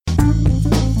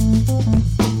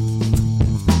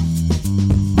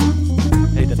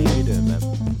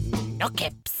No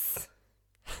kips.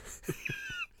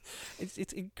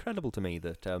 It's incredible to me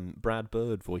that Brad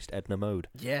Bird voiced Edna Mode.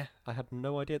 Yeah. I had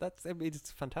no idea.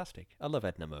 It's fantastic. I love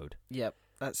Edna Mode. Yep.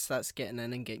 That's getting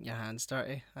in and getting your hands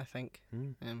dirty, I think.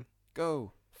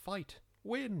 Go, fight,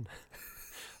 win.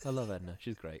 I love Edna.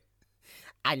 She's great.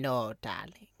 I know,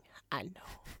 darling. I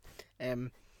know.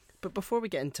 But before we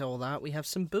get into all that, we have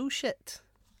some bullshit,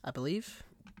 I believe.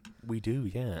 We do,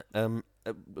 yeah.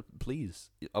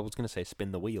 Please, I was going to say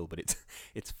spin the wheel, but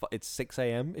it's 6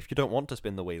 a.m. If you don't want to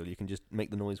spin the wheel, you can just make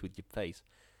the noise with your face.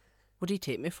 What do you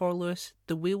take me for, Lewis?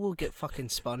 The wheel will get fucking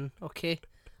spun, okay?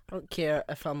 I don't care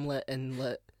if I'm lit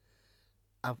in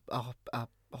a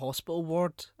hospital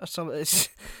ward or something. It's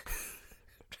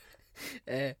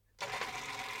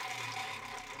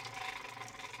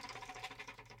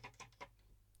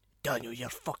Daniel, you're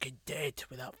fucking dead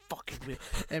with that fucking wheel.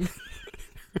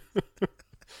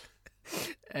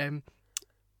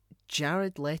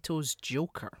 Jared Leto's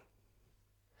Joker.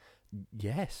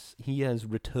 Yes, he has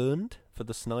returned for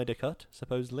the Snyder Cut,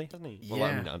 supposedly, hasn't he? Well,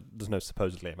 I mean, there's no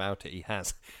supposedly about it. He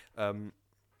has. I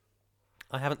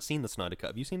haven't seen the Snyder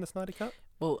Cut. Have you seen the Snyder Cut?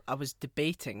 Well, I was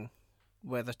debating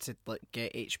whether to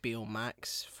get HBO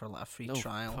Max for a free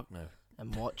trial fuck no.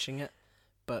 and watching it,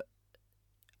 but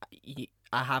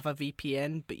I have a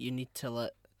VPN, but you need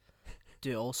to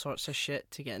do all sorts of shit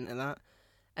to get into that,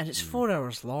 and it's 4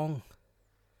 hours long.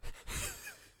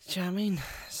 Do you know what I mean?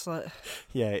 It's like...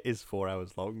 Yeah, it is 4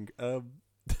 hours long.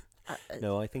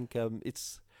 No, I think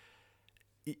it's...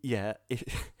 Yeah,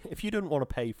 if you don't want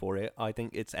to pay for it, I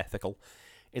think it's ethical.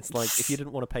 It's like, if you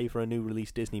didn't want to pay for a new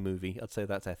release Disney movie, I'd say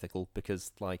that's ethical,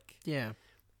 because, like... Yeah.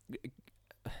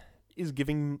 Is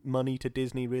giving money to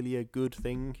Disney really a good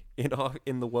thing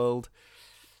in the world?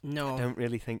 No. I don't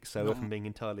really think so, if I'm being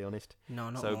entirely honest. No,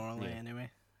 not morally, anyway.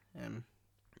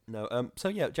 No, so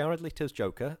yeah, Jared Leto's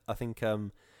Joker, I think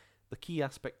the key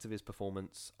aspects of his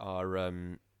performance are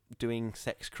doing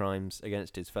sex crimes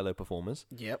against his fellow performers.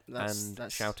 Yep, that's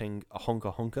shouting a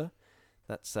honker honker.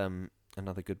 That's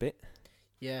another good bit.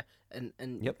 Yeah, and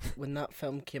yep. When that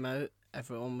film came out,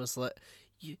 everyone was like,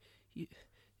 you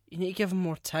need to give him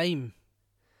more time.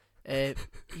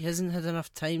 He hasn't had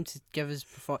enough time to give his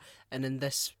performance. And in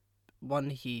this one,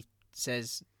 he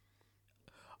says,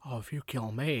 "Oh, if you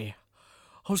kill me,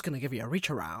 who's gonna give you a reach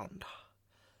around?"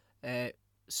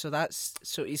 So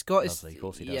he's got his. Lovely, of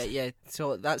course he does. Yeah.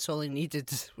 So that's all he needed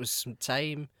was some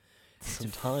time.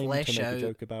 Some time to make a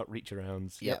joke about reach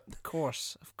arounds. Yep, of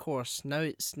course. Now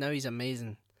he's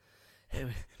amazing. It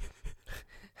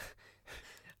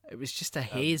was just a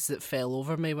haze that fell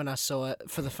over me when I saw it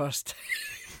for the first time.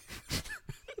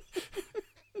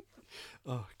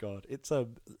 Oh God, it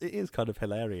is kind of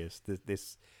hilarious.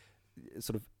 This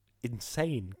sort of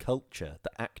insane culture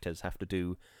that actors have to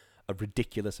do a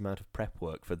ridiculous amount of prep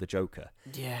work for the Joker.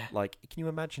 Yeah. Like, can you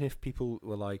imagine if people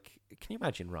were like... Can you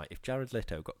imagine, right, if Jared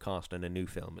Leto got cast in a new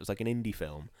film, it was like an indie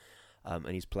film, and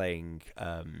he's playing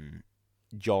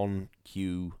John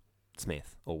Q.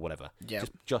 Smith, or whatever. Yeah.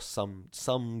 Just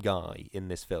some guy in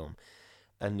this film.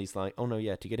 And he's like, oh no,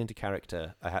 yeah, to get into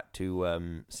character, I had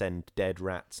to send dead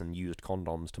rats and used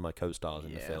condoms to my co-stars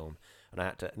in the film. And I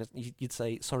had to... And you'd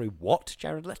say, sorry, what,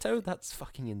 Jared Leto? That's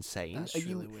fucking insane. That's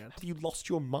really weird. Have you lost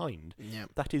your mind? Yeah.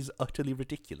 That is utterly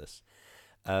ridiculous.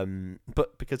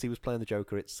 But because he was playing the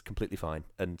Joker, it's completely fine.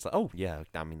 And it's like, oh, yeah,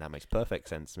 I mean, that makes perfect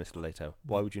sense, Mr. Leto.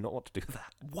 Why would you not want to do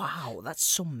that? Wow, that's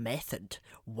so method.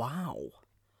 Wow.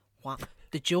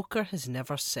 The Joker has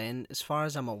never sent, as far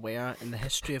as I'm aware, in the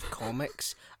history of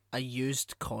comics, a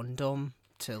used condom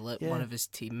to one of his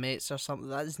teammates or something.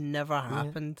 That has never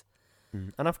happened.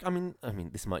 And I mean,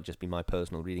 this might just be my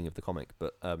personal reading of the comic,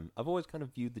 but I've always kind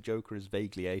of viewed the Joker as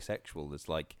vaguely asexual. As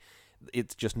like,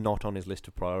 it's just not on his list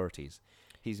of priorities.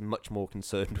 He's much more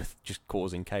concerned with just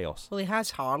causing chaos. Well, he has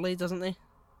Harley, doesn't he?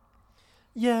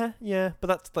 Yeah, but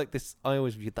that's like this. I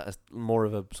always viewed that as more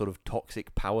of a sort of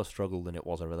toxic power struggle than it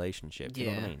was a relationship. You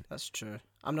know what I mean? That's true.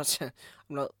 I'm not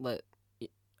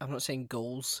saying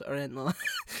goals or anything like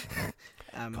that.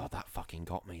 God, that fucking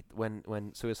got me.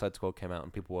 When Suicide Squad came out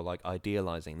and people were like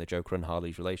idealizing the Joker and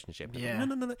Harley's relationship. Yeah.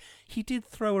 No. He did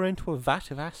throw her into a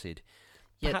vat of acid.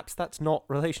 Perhaps that's not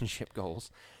relationship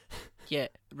goals. Yeah.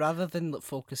 Rather than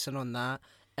focusing on that,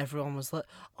 everyone was like,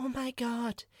 "Oh my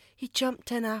God, he jumped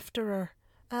in after her.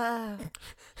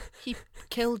 He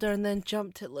killed her and then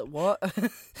jumped it." Like what?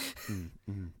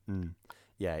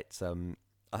 Yeah, it's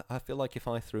I feel like if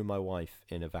I threw my wife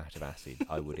in a vat of acid,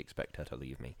 I would expect her to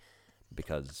leave me,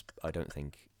 because I don't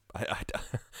think I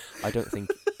don't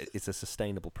think it's a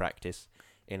sustainable practice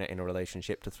in a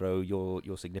relationship to throw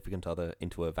your significant other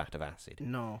into a vat of acid.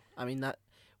 No, I mean that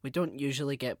We don't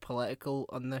usually get political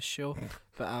on this show,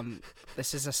 but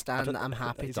this is a stand that I'm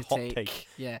happy to take.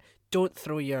 Yeah, don't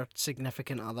throw your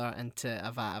significant other into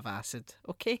a vat of acid,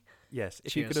 okay? Yes,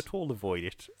 if Cheers. you could at all avoid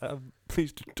it,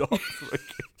 please do not throwing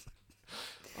it.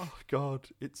 Oh God,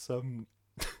 it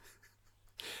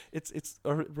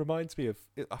reminds me of,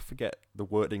 I forget the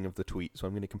wording of the tweet, so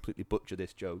I'm going to completely butcher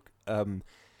this joke.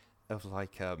 Of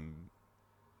like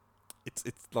it's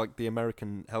like the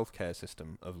American healthcare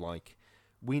system of like,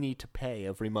 we need to pay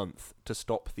every month to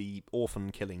stop the orphan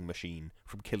killing machine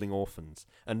from killing orphans,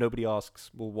 and nobody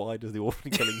asks, well, why does the orphan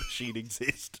killing machine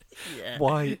exist? Yeah.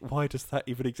 Why does that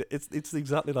even exist? It's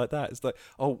exactly like that. It's like,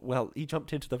 oh well, he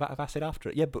jumped into the vat of acid after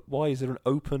it. Yeah, but why is there an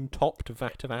open topped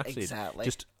vat of acid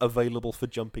just available for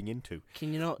jumping into?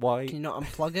 Can you not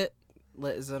unplug it?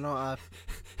 Is there not a?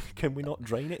 Can we not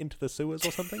drain it into the sewers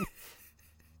or something?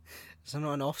 Is there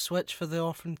not an off switch for the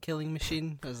orphan killing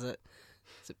machine? Is it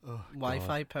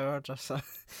Wi-Fi powered or something?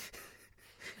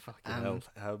 Fucking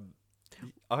hell.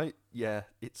 I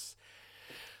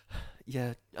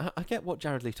get what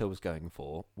Jared Leto was going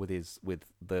for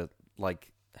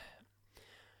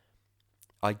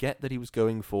I get that he was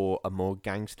going for a more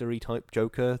gangstery type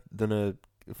Joker than a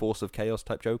Force of Chaos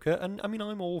type Joker, and I mean,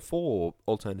 I'm all for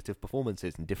alternative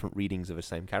performances and different readings of the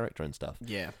same character and stuff.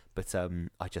 Yeah. But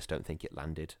I just don't think it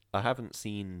landed. I haven't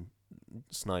seen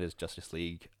Snyder's Justice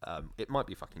League. It might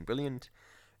be fucking brilliant.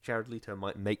 Jared Leto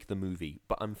might make the movie,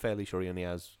 but I'm fairly sure he only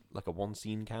has like a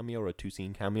 1-scene cameo or a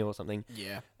 2-scene cameo or something.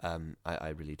 Yeah. I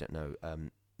really don't know.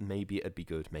 Maybe it'd be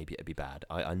good, maybe it'd be bad.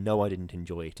 I know I didn't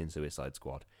enjoy it in Suicide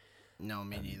Squad. No,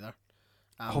 me neither.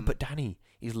 But Danny,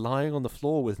 he's lying on the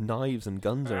floor with knives and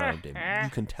guns around him. You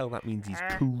can tell that means he's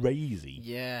crazy.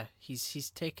 Yeah, he's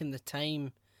taken the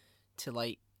time to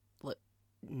like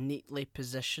neatly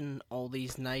position all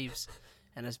these knives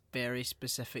in a very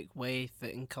specific way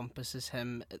that encompasses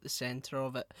him at the center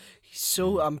of it. He's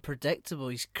so unpredictable.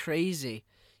 He's crazy.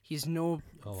 He's no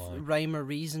rhyme or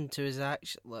reason to his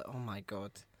action. Oh my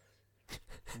God!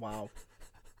 Wow.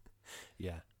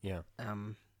 Yeah.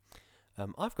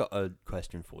 I've got a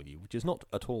question for you, which is not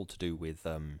at all to do with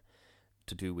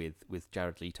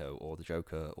Jared Leto or the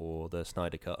Joker or the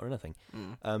Snyder Cut or anything.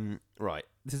 Right,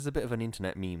 this is a bit of an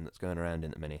internet meme that's going around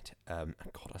in a minute. God,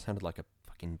 I sounded like a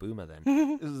fucking boomer then.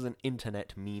 This is an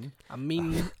internet meme. A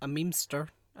memester.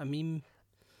 A meme.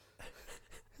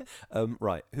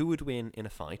 Right, who would win in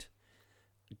a fight?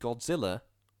 Godzilla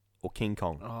or King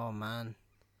Kong? Oh man.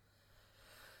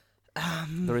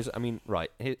 There is, I mean, right.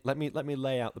 Here, let me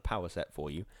lay out the power set for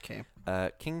you. Okay.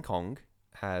 King Kong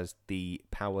has the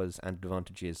powers and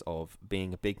advantages of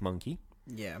being a big monkey.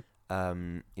 Yeah.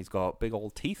 He's got big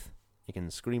old teeth. He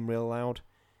can scream real loud.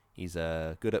 He's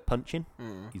good at punching.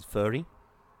 He's furry.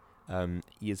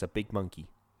 He is a big monkey.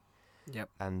 Yep.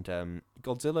 And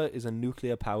Godzilla is a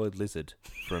nuclear-powered lizard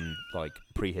from like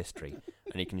prehistory,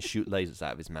 and he can shoot lasers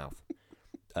out of his mouth.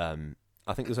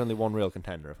 I think there's only one real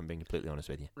contender, if I'm being completely honest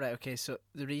with you. Right, okay, so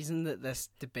the reason that this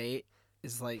debate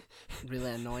is, like, really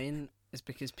annoying is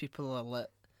because people are,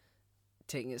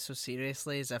 taking it so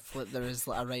seriously as if, there is,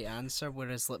 a right answer,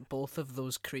 whereas, both of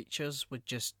those creatures would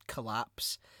just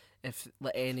collapse if,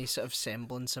 any sort of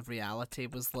semblance of reality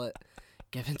was,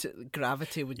 given to...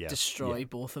 Gravity would destroy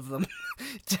both of them.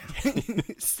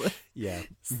 Yeah.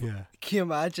 Can you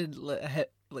imagine,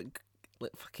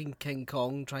 fucking King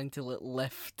Kong trying to,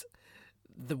 lift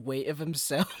the weight of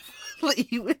himself?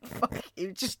 He would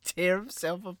just tear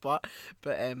himself apart.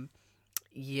 But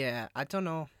yeah, I don't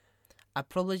know. I'd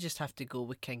probably just have to go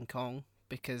with King Kong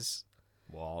because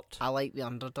I like the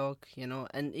underdog, and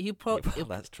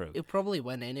that's true. He'll probably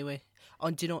win anyway.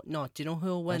 Oh, do you know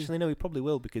who'll win? Actually, no, he probably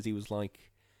will because he was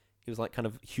kind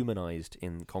of humanized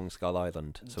in Kong Skull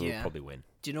Island, so he'll probably win.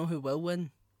 Do you know who will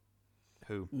win?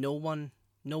 Who? No one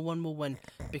will win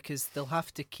because they'll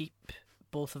have to keep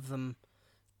both of them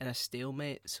in a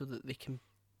stalemate so that they can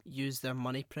use their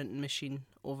money printing machine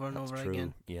over and over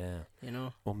again. Yeah.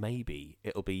 Or maybe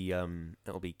it'll be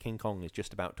King Kong is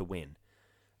just about to win,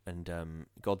 and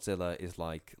Godzilla is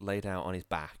laid out on his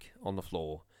back on the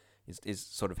floor. His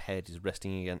sort of head is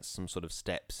resting against some sort of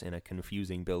steps in a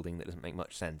confusing building that doesn't make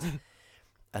much sense.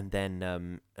 And then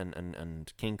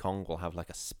and King Kong will have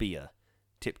a spear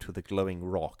tipped with a glowing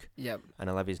rock. Yep. And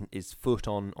he'll have his foot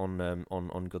on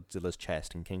Godzilla's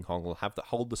chest, and King Kong will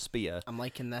hold the spear. I'm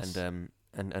liking this.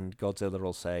 And Godzilla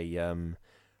will say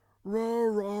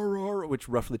roar, roar, roar, which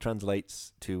roughly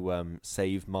translates to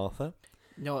save Martha.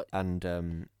 No. And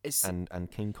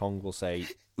King Kong will say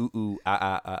ooh ooh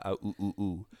ah ah ah ooh ooh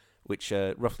ooh, which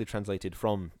roughly translated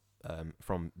from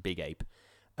Big Ape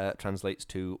translates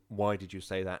to why did you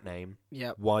say that name?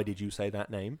 Yeah. Why did you say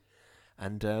that name?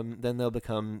 And then they'll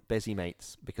become busy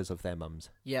mates because of their mums.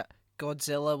 Yeah,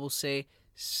 Godzilla will say,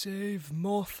 "Save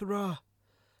Mothra,"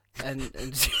 and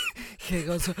King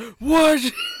Godzilla,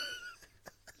 "What?"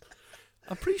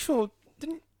 I'm pretty sure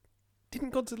didn't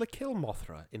Godzilla kill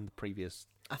Mothra in the previous?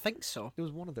 I think so. It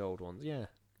was one of the old ones. Yeah.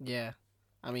 Yeah,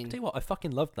 I mean, Tell you what, I fucking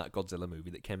loved that Godzilla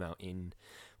movie that came out in,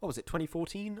 what was it,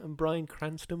 2014, and Bryan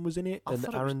Cranston was in it, and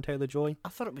Aaron Taylor-Joy. I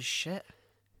thought it was shit.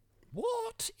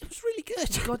 What? It was really good.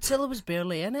 Godzilla was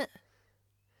barely in it.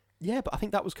 Yeah, but I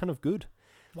think that was kind of good.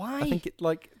 Why? I think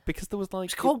because there was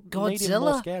It's called it made it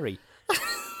more Godzilla. scary.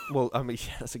 Well, I mean,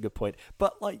 yeah, that's a good point.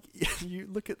 But you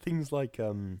look at things like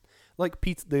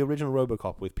Pete, the original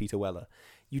RoboCop with Peter Weller.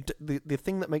 The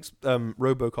thing that makes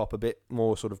RoboCop a bit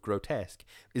more sort of grotesque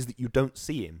is that you don't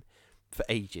see him for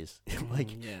ages.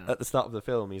 At the start of the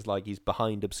film, he's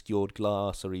behind obscured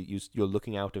glass, or you're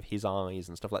looking out of his eyes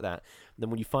and stuff like that. And then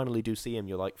when you finally do see him,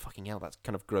 you're like, fucking hell, that's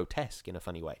kind of grotesque in a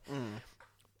funny way.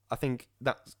 I think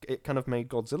that it kind of made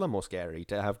Godzilla more scary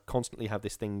to constantly have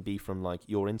this thing be from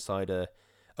you're inside a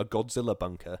Godzilla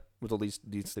bunker with all these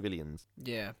civilians.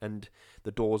 Yeah. And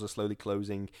the doors are slowly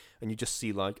closing, and you just see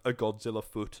a Godzilla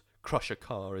foot crush a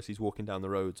car as he's walking down the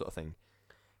road, sort of thing.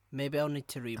 Maybe I'll need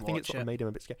to rewatch it. I think it sort of made him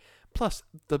a bit scary. Plus,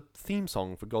 the theme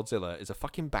song for Godzilla is a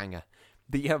fucking banger.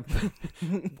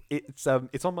 It's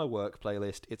on my work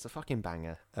playlist. It's a fucking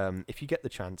banger. If you get the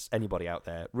chance, anybody out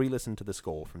there, re-listen to the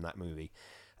score from that movie.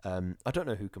 I don't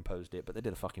know who composed it, but they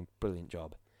did a fucking brilliant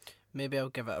job. Maybe I'll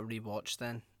give it a rewatch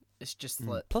then. It's just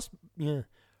Plus, yeah.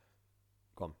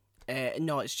 Go on.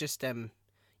 No, it's just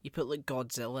you put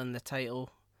Godzilla in the title.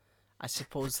 I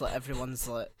suppose everyone's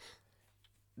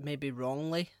maybe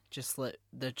wrongly just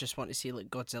they just want to see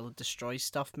Godzilla destroy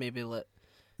stuff. Maybe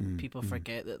people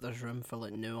forget that there's room for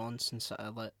nuance and sort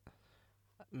of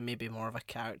maybe more of a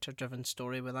character driven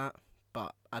story with that.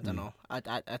 But I don't know. I'd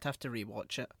have to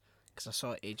rewatch it because I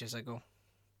saw it ages ago.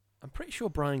 I'm pretty sure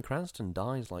Bryan Cranston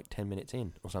dies 10 minutes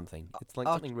in or something. It's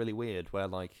something really weird where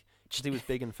because he was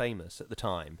big and famous at the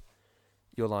time,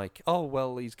 you're like, oh,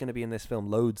 well, he's going to be in this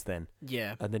film loads then.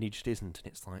 Yeah. And then he just isn't, and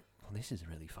it's like, well, this is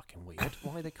really fucking weird.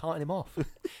 Why are they carting him off?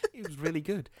 He was really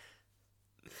good.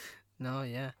 No,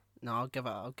 yeah. No, I'll give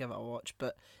it a watch.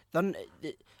 But then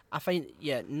I find,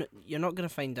 you're not going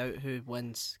to find out who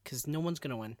wins because no one's going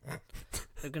to win.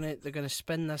 They're gonna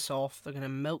spin this off. They're going to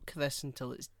milk this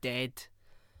until it's dead.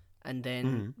 And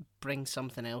then bring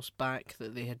something else back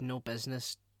that they had no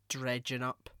business dredging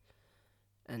up,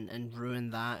 and ruin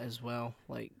that as well.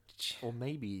 Or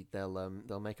maybe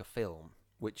they'll make a film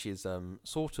which is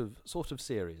sort of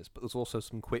serious, but there's also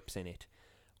some quips in it,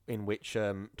 in which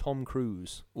Tom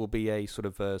Cruise will be a sort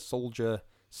of a soldier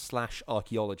 /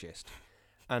 archaeologist,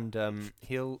 and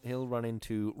he'll run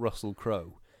into Russell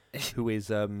Crowe, who is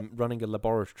running a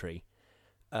laboratory.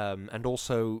 And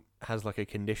also has a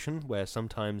condition where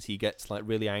sometimes he gets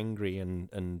really angry and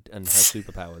has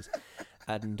superpowers,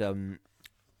 and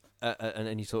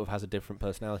he sort of has a different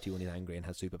personality when he's angry and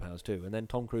has superpowers too. And then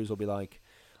Tom Cruise will be like,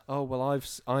 "Oh well,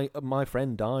 my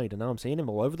friend died, and now I'm seeing him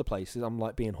all over the place. I'm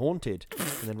being haunted."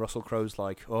 And then Russell Crowe's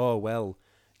like, "Oh well,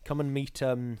 come and meet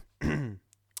I've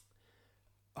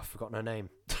forgotten her name."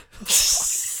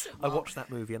 I watched that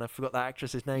movie and I forgot that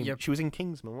actress's name. She was in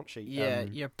Kingsman, wasn't she? Yeah,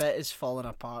 your bit is falling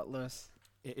apart, Lewis.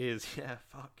 It is, yeah,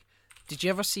 fuck. Did you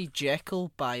ever see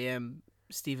Jekyll by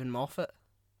Stephen Moffat?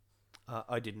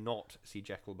 I did not see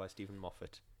Jekyll by Stephen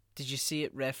Moffat. Did you see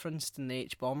it referenced in the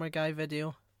H-Bomber Guy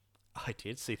video? I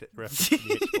did see that referenced in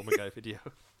the H-Bomber Guy video.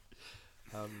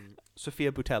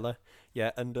 Sophia Boutella,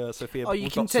 yeah, and Sophia... Oh, you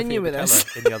continue with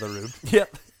this. In the other room.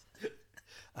 Yep.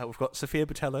 We've got Sophia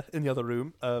Boutella in the other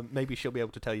room. Maybe she'll be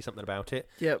able to tell you something about it.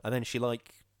 Yep. And then she I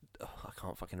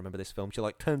can't fucking remember this film. She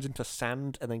turns into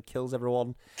sand and then kills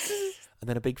everyone. And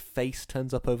then a big face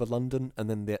turns up over London, and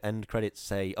then the end credits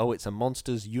say, "Oh, it's a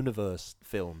Monsters Universe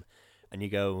film." And you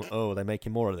go, "Oh, they're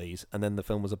making more of these." And then the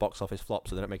film was a box office flop,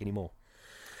 so they don't make any more.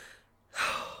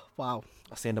 Wow.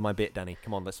 That's the end of my bit, Danny.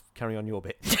 Come on, let's carry on your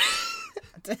bit.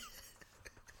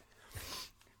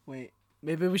 Wait.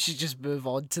 Maybe we should just move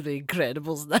on to The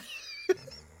Incredibles now.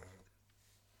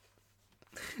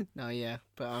 No, yeah,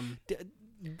 but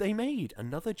they made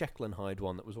another Jekyll and Hyde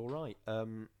one that was all right.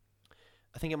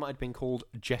 I think it might have been called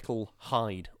Jekyll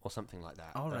Hyde or something like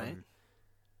that. All right.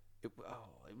 It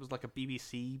was like a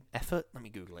BBC effort. Let me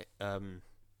Google it.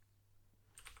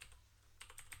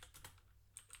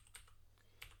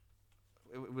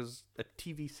 It was a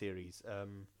TV series. Oh,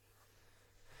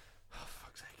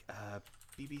 fuck's sake.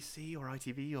 BBC or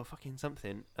ITV or fucking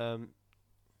something. I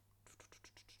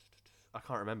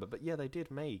can't remember, but yeah, they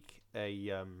did make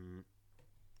a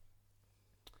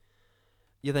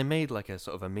Yeah, they made like a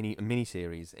sort of a mini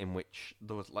series in which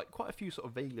there was like quite a few sort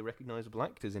of vaguely recognizable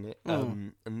actors in it,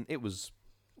 and it was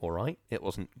all right. It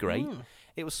wasn't great.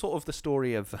 It was sort of the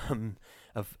story of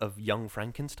young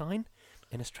Frankenstein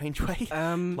in a strange way.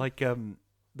 Like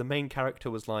the main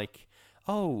character was like,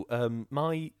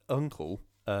 my uncle,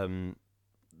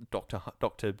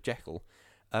 Dr. Jekyll,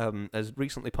 has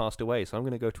recently passed away, so I'm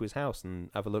going to go to his house and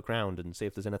have a look round and see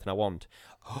if there's anything I want.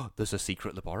 Oh, there's a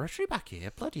secret laboratory back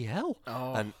here. Bloody hell!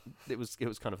 Oh. And it was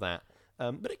kind of that.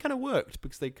 But it kind of worked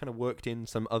because they kind of worked in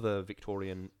some other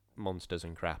Victorian monsters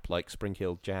and crap, like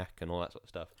Spring-Heeled Jack and all that sort of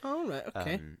stuff. Oh, right,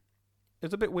 okay. It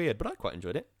was a bit weird, but I quite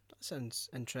enjoyed it. That sounds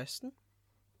interesting.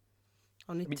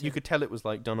 You could tell it was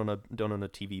like done on a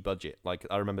TV budget. Like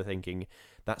I remember thinking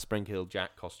that Spring-Heeled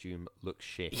Jack costume looks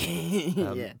shit.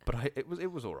 Yeah. But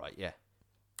it was all right. Yeah.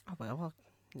 Oh well, I'll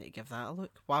need to give that a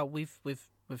look. Wow, we've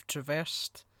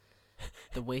traversed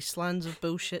the wastelands of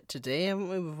bullshit today, haven't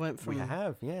we? We went from. We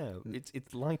have, yeah.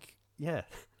 It's like, yeah.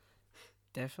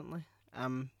 Definitely.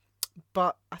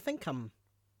 But I think I'm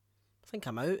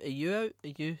out. Are you out?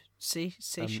 Are you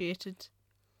satiated?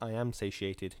 I am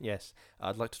satiated, yes.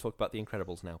 I'd like to talk about The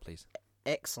Incredibles now, please.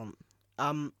 Excellent.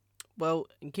 Well,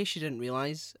 in case you didn't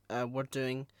realise, we're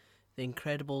doing The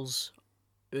Incredibles,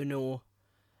 Uno,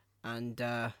 and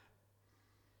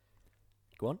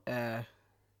Go on.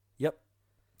 Yep.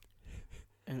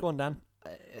 Go on, Dan.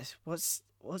 What's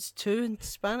two in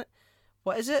Spanish?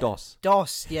 What is it? Dos.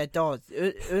 Dos. Yeah, dos.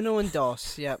 Uno and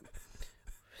dos. Yep.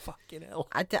 Fucking hell.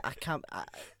 I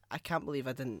can't believe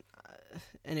I didn't.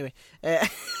 Anyway.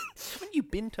 Haven't you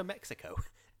been to Mexico?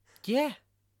 Yeah.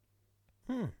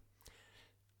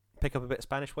 Pick up a bit of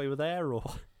Spanish while you were there, or?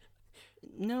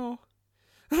 No.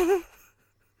 I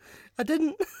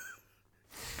didn't.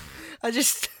 I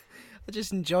just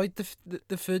enjoyed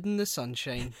the food and the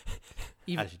sunshine.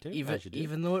 As you do.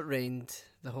 Even though it rained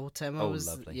the whole time I was.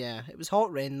 Lovely. Yeah, it was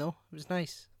hot rain though. It was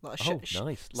nice.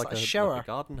 Nice. Like a shower. Like a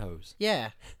garden hose. Yeah,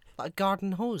 like a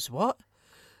garden hose. What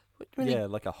do you mean? Yeah,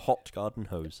 like a hot garden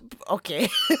hose. Okay.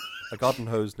 A garden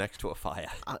hose next to a fire.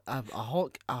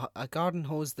 A garden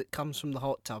hose that comes from the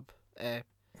hot tub.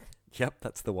 Yep,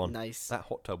 that's the one. Nice. That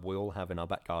hot tub we all have in our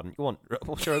back garden. You want?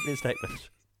 What's your opening statement?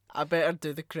 I better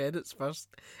do the credits first.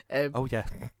 Oh yeah.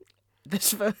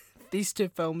 These two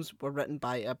films were written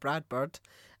by Brad Bird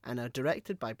and are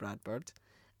directed by Brad Bird,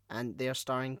 and they are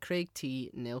starring Craig T.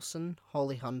 Nelson,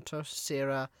 Holly Hunter,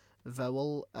 Sarah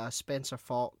Vowell, Spencer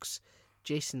Fox,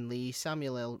 Jason Lee,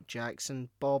 Samuel L. Jackson,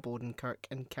 Bob Odenkirk,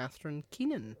 and Catherine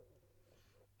Keenan.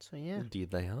 So yeah.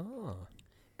 Indeed they are.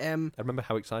 I remember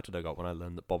how excited I got when I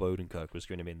learned that Bob Odenkirk was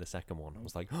going to be in the second one. I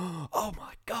was like, oh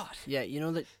my god! Yeah, you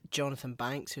know that Jonathan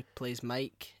Banks, who plays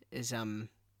Mike, is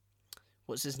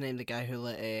what's his name? The guy who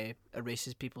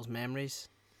erases people's memories.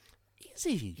 Is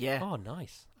he? Yeah. Oh,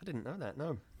 nice. I didn't know that.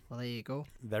 No. Well, there you go.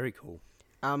 Very cool.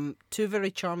 Two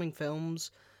very charming films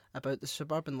about the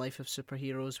suburban life of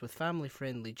superheroes with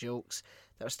family-friendly jokes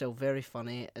that are still very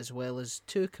funny, as well as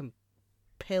two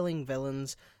compelling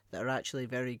villains that are actually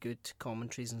very good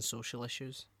commentaries on social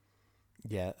issues.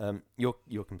 Yeah,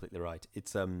 you're completely right.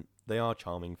 It's they are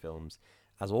charming films,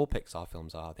 as all Pixar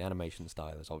films are. The animation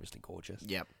style is obviously gorgeous.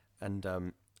 Yep. And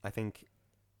I think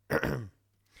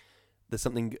there's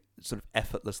something sort of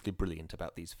effortlessly brilliant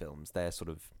about these films. They're sort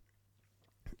of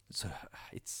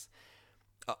it's.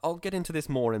 I'll get into this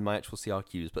more in my actual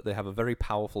CRQs, but they have a very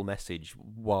powerful message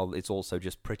while it's also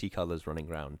just pretty colours running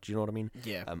around. Do you know what I mean?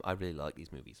 Yeah. I really like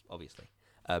these movies, obviously.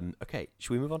 Okay,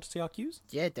 should we move on to CRQs?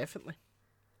 Yeah, definitely.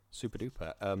 Super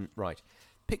duper. Right.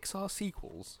 Pixar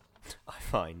sequels, I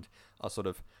find, are sort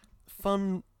of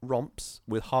fun romps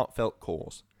with heartfelt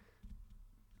cores.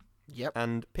 Yep.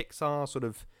 And Pixar, sort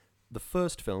of, the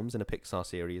first films in a Pixar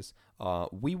series are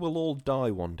We Will All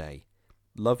Die One Day.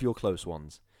 Love Your Close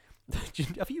Ones.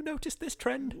 Have you noticed this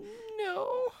trend?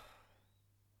 No.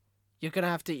 You're gonna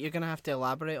have to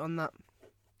elaborate on that.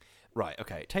 Right,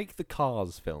 okay. Take the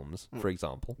Cars films, for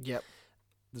example. Yep.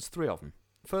 There's three of them.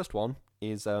 First one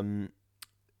is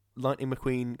Lightning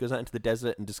McQueen goes out into the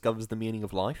desert and discovers the meaning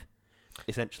of life,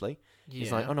 essentially. Yeah.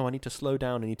 He's like, oh no, I need to slow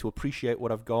down, I need to appreciate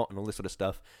what I've got, and all this sort of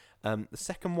stuff. The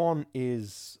second one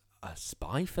is a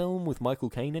spy film with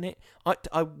Michael Caine in it.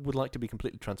 I would like to be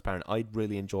completely transparent. I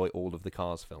really enjoy all of the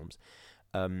Cars films.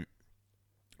 And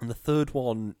the third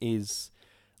one is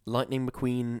Lightning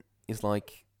McQueen is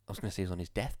like, I was going to say he's on his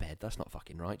deathbed. That's not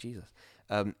fucking right, Jesus.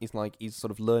 He's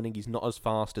sort of learning. He's not as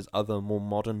fast as other more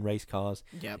modern race cars.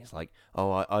 Yeah. He's like,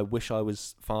 oh, I wish I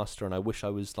was faster and I wish I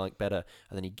was like better.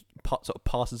 And then he sort of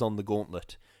passes on the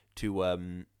gauntlet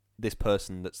to this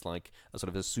person that's like a sort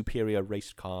of a superior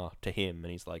race car to him,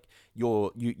 and he's like,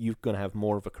 you're gonna have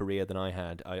more of a career than I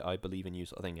had. I believe in you,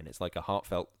 sort of thing. And it's like a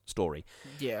heartfelt story.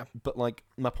 Yeah. But like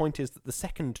my point is that the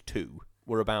second two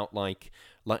were about like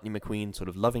Lightning McQueen sort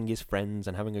of loving his friends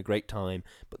and having a great time,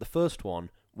 but the first one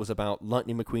was about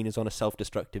Lightning McQueen is on a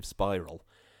self-destructive spiral,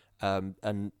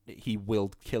 and he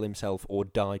will kill himself or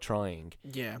die trying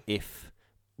if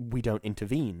we don't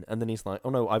intervene. And then he's like, oh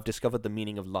no, I've discovered the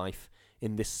meaning of life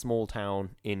in this small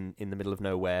town in the middle of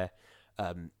nowhere.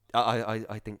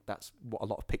 I think that's what a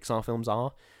lot of Pixar films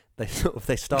are.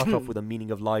 They start off with a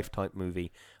meaning of life type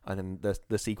movie, and then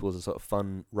the sequels are sort of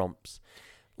fun romps.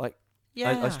 Like,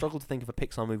 I struggle to think of a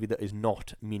Pixar movie that is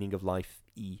not meaning of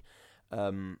life-y.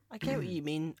 I get what you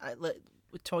mean.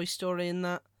 With Toy Story and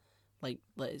that, like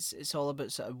it's all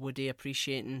about sort of Woody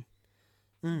appreciating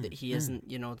that he isn't,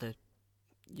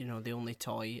 the only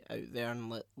toy out there,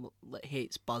 and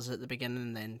hates Buzz at the beginning,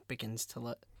 and then begins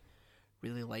to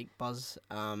really like Buzz.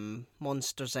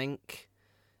 Monsters Inc.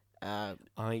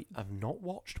 I have not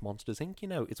watched Monsters Inc.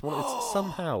 It's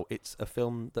somehow it's a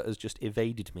film that has just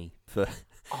evaded me for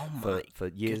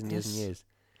years and years and years.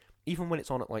 Even when it's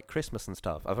on at like Christmas and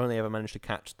stuff, I've only ever managed to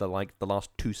catch the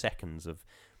last 2 seconds of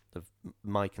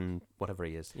Mike and whatever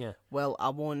he is. Yeah. Well, I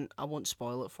won't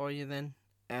spoil it for you then.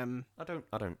 I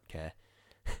don't care.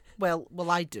 Well,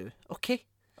 I do. Okay.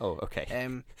 Oh, okay.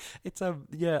 It's I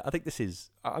think this is.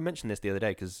 I mentioned this the other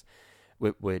day because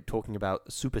we're talking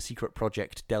about Super Secret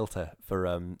Project Delta for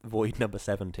Void number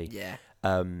 70. Yeah.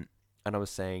 And I was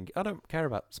saying I don't care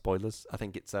about spoilers. I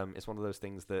think it's one of those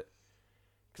things that.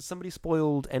 Because somebody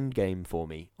spoiled Endgame for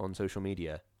me on social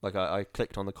media. Like, I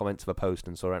clicked on the comments of a post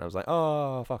and saw it, and I was like,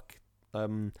 oh, fuck.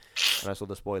 And I saw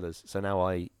the spoilers. So now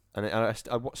I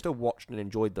still watched and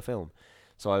enjoyed the film.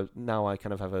 So now I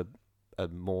kind of have a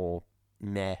more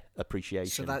meh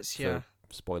appreciation for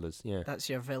spoilers. Yeah. That's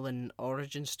your villain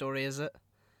origin story, is it?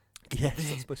 Yes,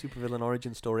 that's my supervillain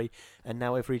origin story. And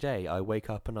now every day I wake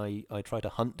up and I try to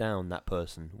hunt down that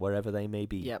person, wherever they may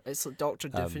be. Yep, it's like Dr.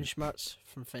 Doofenshmirtz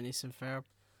from Phineas and Ferb.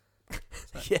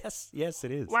 Yes,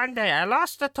 it is. One day I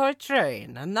lost a toy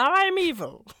train, and now I'm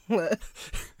evil. Oh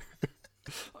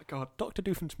God, Dr.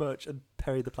 Doofenshmirtz and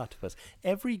Perry the Platypus.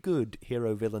 Every good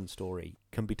hero-villain story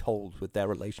can be told with their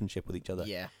relationship with each other.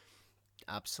 Yeah,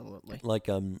 absolutely. Like,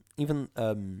 even,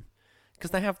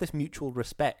 because they have this mutual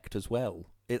respect as well.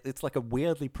 It's like a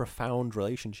weirdly profound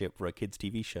relationship for a kids'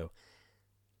 TV show.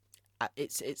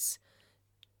 It's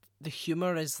the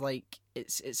humor is like,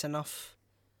 it's enough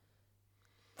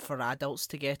for adults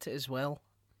to get it as well.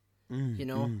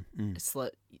 It's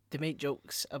like they make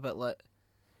jokes about like,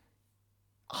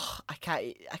 I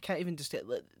can't even just get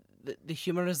the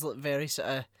humor is like very sort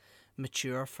of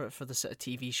mature for the sort of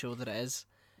TV show that it is.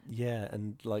 Yeah,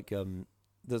 and like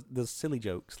there's silly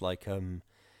jokes like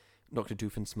Dr.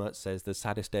 Doofenshmirtz says the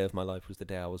saddest day of my life was the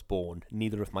day I was born.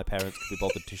 Neither of my parents could be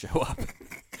bothered to show up.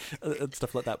 And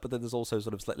stuff like that. But then there's also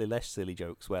sort of slightly less silly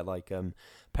jokes where like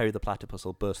Perry the Platypus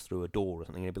will burst through a door or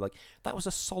something and he'll be like, that was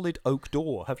a solid oak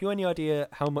door. Have you any idea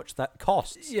how much that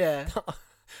costs? Yeah.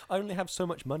 I only have so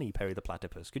much money, Perry the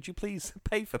Platypus. Could you please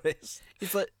pay for this?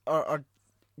 It's like, or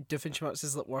Doofenshmirtz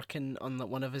is like working on like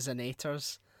one of his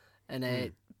innators,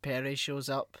 and Perry shows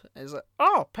up and is like,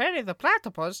 oh, Perry the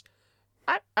Platypus?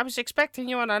 I was expecting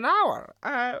you in an hour.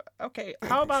 Okay,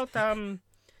 how about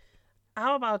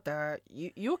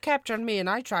you capture me and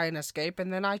I try and escape,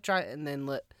 and then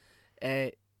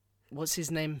what's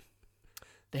his name?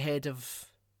 The head of...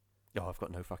 Oh, I've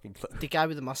got no fucking clue. The guy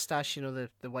with the mustache,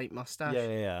 the white mustache.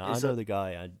 Yeah. I know the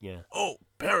guy. Yeah. Oh,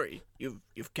 Perry,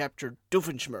 you've captured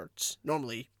Doofenshmirtz.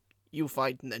 Normally, you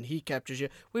fight and then he captures you.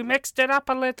 We mixed it up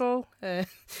a little.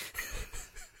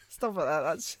 Stuff like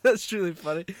that. That's really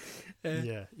funny.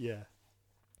 Yeah.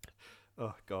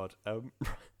 Oh God.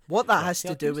 What that has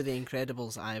to do with The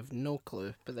Incredibles, I have no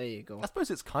clue. But there you go. I suppose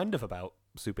it's kind of about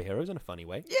superheroes in a funny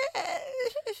way. Yeah.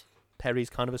 Perry's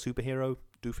kind of a superhero.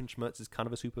 Doofenshmirtz is kind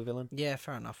of a supervillain. Yeah,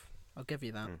 fair enough. I'll give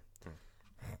you that.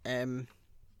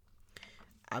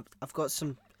 I've got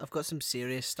some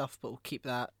serious stuff, but we'll keep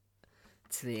that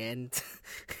to the end.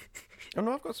 Oh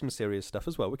no, I've got some serious stuff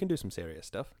as well. We can do some serious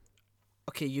stuff.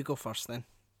 Okay, you go first then.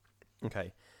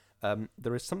 Okay.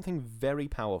 There is something very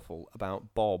powerful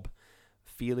about Bob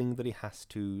feeling that he has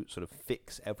to sort of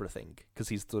fix everything because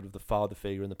he's sort of the father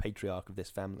figure and the patriarch of this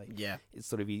family. Yeah. It's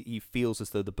sort of, he feels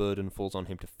as though the burden falls on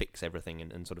him to fix everything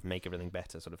and sort of make everything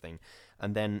better sort of thing.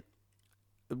 And then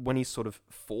when he's sort of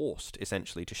forced,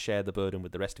 essentially, to share the burden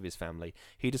with the rest of his family,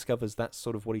 he discovers that's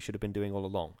sort of what he should have been doing all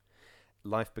along.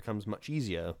 Life becomes much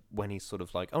easier when he's sort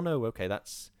of like, oh no, okay,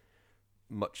 that's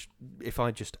much. If I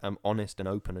just am honest and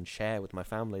open and share with my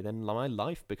family, then my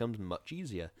life becomes much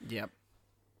easier. Yep.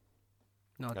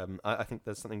 No. I think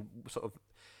there's something sort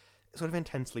of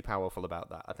intensely powerful about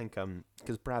that. I think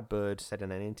because Brad Bird said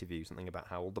in an interview something about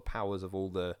how all the powers of all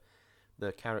the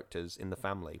characters in the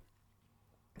family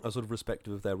are sort of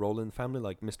respective of their role in the family.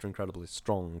 Like Mr. Incredible is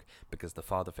strong because the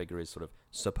father figure is sort of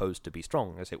supposed to be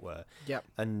strong, as it were. Yep.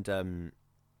 And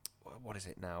what is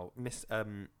it now?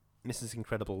 Mrs.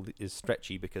 Incredible is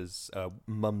stretchy because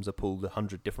mums are pulled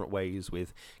 100 different ways,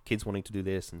 with kids wanting to do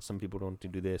this and some people want to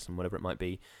do this and whatever it might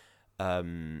be.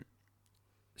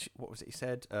 What was it he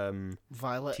said?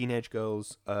 Violet. Teenage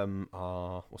girls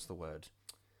are, what's the word?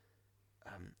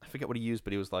 I forget what he used,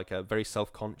 but he was like very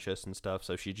self-conscious and stuff,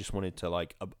 so she just wanted to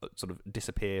like sort of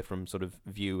disappear from sort of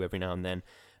view every now and then.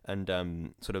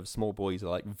 And sort of small boys are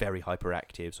like very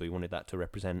hyperactive, so he wanted that to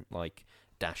represent like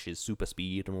Dash's super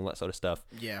speed and all that sort of stuff.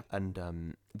 Yeah.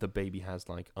 And the baby has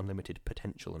like unlimited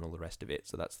potential and all the rest of it,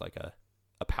 so that's like a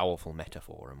powerful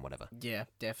metaphor and whatever. Yeah,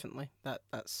 definitely.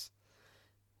 That's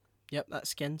Yep, that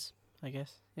skins, I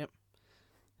guess. Yep.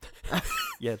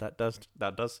 Yeah, that does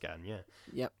scan, yeah.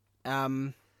 Yep.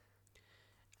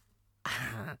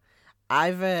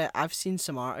 I've seen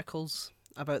some articles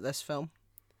about this film,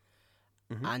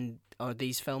 or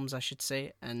these films, I should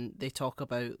say, and they talk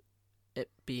about it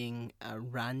being a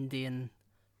Randian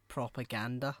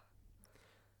propaganda.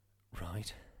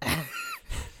 Right.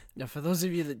 Now, for those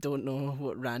of you that don't know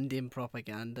what Randian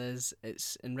propaganda is,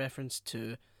 it's in reference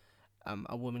to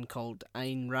a woman called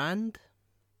Ayn Rand,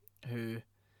 who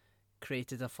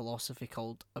created a philosophy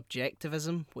called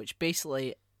objectivism, which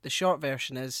basically, the short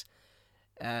version is,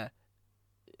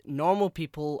 normal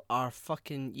people are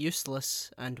fucking useless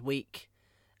and weak,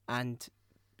 and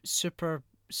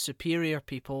superior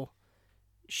people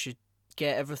should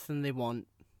get everything they want,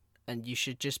 and you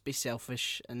should just be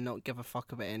selfish and not give a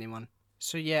fuck about anyone.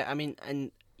 So yeah, I mean,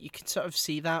 and you can sort of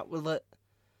see that with it.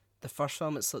 The first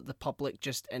film, it's like the public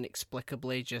just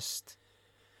inexplicably just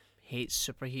hates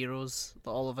superheroes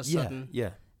all of a sudden.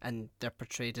 Yeah. And they're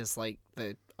portrayed as like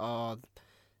the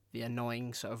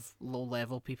annoying sort of low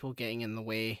level people getting in the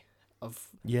way of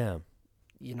the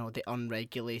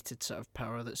unregulated sort of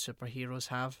power that superheroes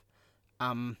have.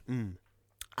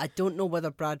 I don't know whether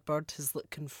Brad Bird has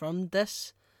confirmed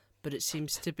this, but it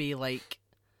seems to be like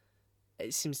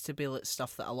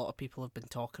stuff that a lot of people have been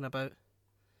talking about.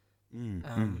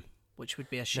 Which would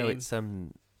be a shame. No, it's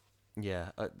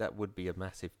that would be a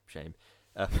massive shame.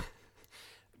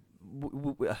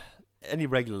 Any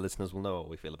regular listeners will know how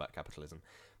we feel about capitalism,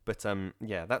 but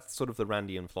that's sort of the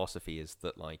Randian philosophy, is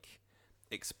that like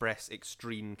express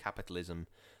extreme capitalism,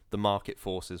 the market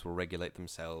forces will regulate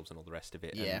themselves and all the rest of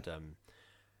it. Yeah. And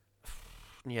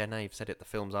now you've said it, the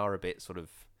films are a bit sort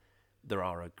of, there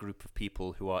are a group of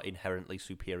people who are inherently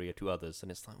superior to others,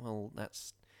 and it's like, well,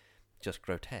 that's just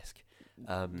grotesque.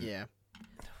 Yeah,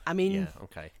 I mean, yeah,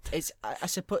 okay. It's I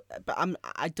suppose, but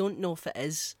I don't know if it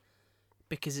is,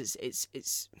 because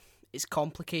it's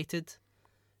complicated,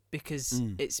 because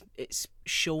it's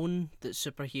shown that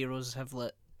superheroes have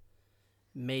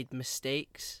made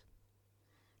mistakes,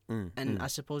 and I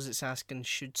suppose it's asking,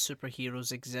 should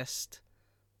superheroes exist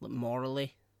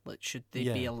morally? Should they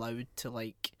be allowed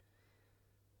to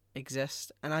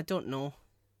exist? And I don't know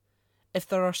if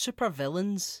there are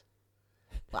supervillains,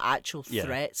 actual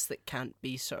threats that can't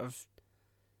be sort of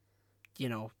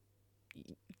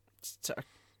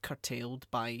curtailed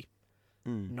by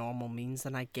normal means,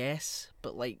 then I guess.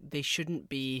 But they shouldn't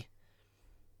be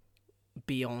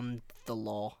beyond the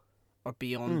law or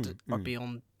beyond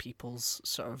people's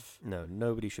sort of. No,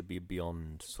 nobody should be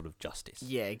beyond sort of justice.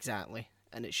 Yeah, exactly.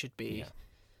 And it should be. Yeah.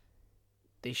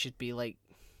 They should be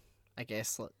I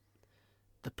guess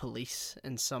the police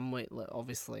in some way.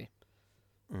 Obviously.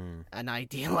 An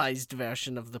idealized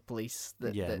version of the police.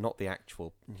 Not the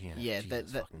actual. Yeah,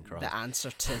 the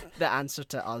answer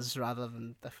to us rather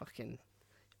than the fucking.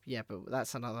 Yeah, but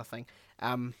that's another thing.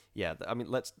 I mean,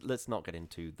 let's not get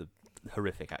into the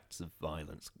horrific acts of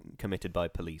violence committed by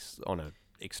police on a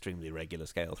extremely regular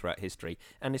scale throughout history,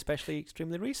 and especially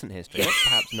extremely recent history. Let's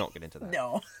perhaps not get into that.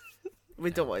 No,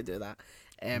 we don't want to do that.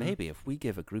 Maybe if we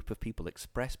give a group of people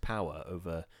express power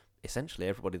over essentially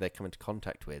everybody they come into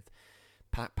contact with,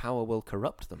 power will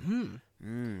corrupt them.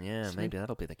 Maybe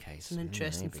that'll be the case. It's an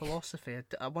interesting philosophy.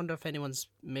 I wonder if anyone's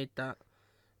made that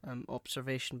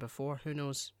observation before. Who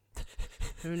knows?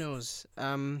 Who knows?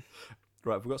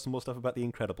 Right, we've got some more stuff about The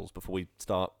Incredibles before we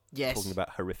start talking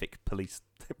about horrific police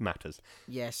matters.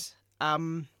 Yes.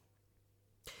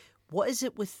 What is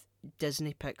it with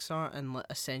Disney Pixar and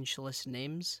essentialist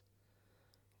names?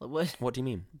 What do you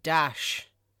mean? Dash.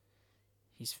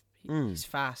 He's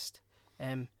fast.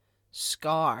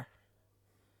 Scar.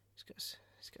 He's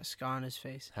got a scar on his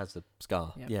face. Has a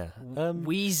scar. Yep. Yeah.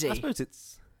 Wheezy. I suppose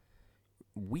it's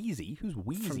Wheezy. Who's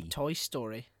Wheezy? From Toy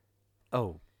Story.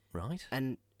 Oh, right.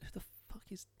 And Who the fuck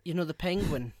is? you know the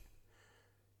penguin,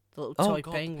 the little Oh, toy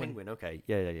God, penguin. penguin. Okay.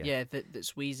 Yeah. Yeah,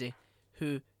 that's Wheezy,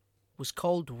 who was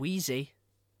called Wheezy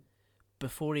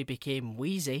before he became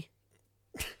Wheezy.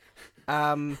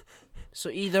 So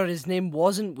either his name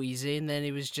wasn't Wheezy, and then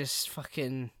he was just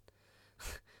fucking,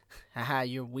 haha,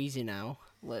 you're Wheezy now.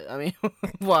 I mean,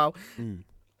 wow.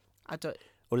 I don't.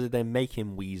 Or did they make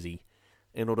him Wheezy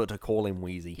in order to call him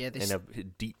Wheezy? Yeah,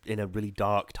 in a really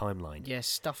dark timeline. Yeah,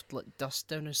 stuffed like dust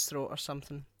down his throat or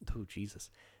something. Oh, Jesus.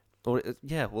 Or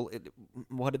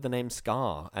why did the name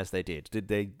Scar as they did? Did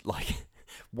they like?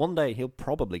 One day he'll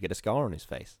probably get a scar on his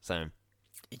face, so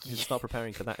you start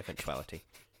preparing for that eventuality.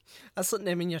 That's like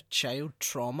naming your child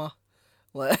Trauma.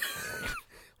 Like,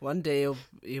 one day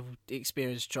he'll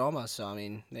experience trauma. So I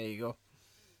mean, there you go.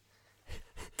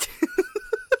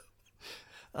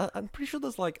 I'm pretty sure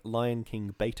there's like Lion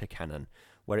King beta canon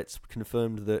where it's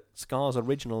confirmed that Scar's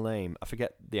original name, I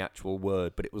forget the actual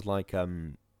word, but it was like I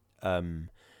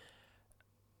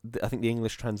think the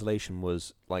English translation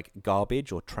was like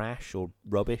garbage or trash or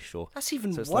rubbish or. That's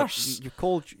even so it's worse. Like you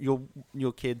called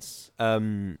your kids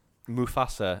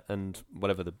Mufasa and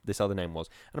whatever this other name was,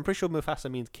 and I'm pretty sure Mufasa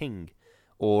means king,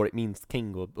 or it means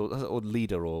king or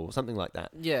leader or something like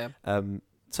that. Yeah.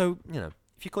 So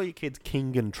if you call your kids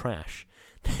king and trash,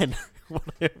 then what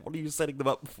are you setting them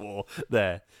up for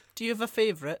there? Do you have a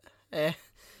favourite?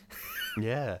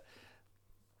 Yeah.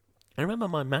 I remember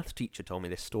my math teacher told me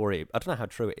this story. I don't know how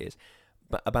true it is,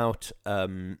 but about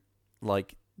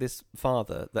like this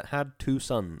father that had two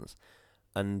sons,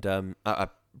 and I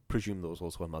presume there was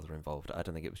also a mother involved. I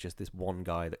don't think it was just this one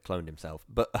guy that cloned himself.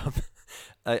 But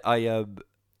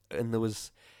and there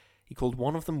was, he called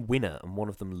one of them winner and one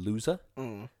of them loser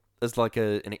as like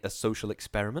a social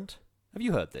experiment. Have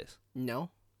you heard this? No.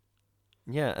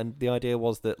 Yeah, and the idea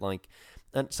was that like,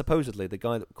 and supposedly the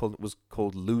guy that was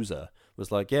called Loser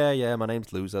was like, yeah, my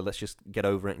name's Loser, let's just get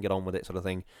over it and get on with it, sort of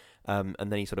thing. And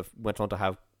then he sort of went on to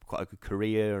have quite a good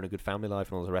career and a good family life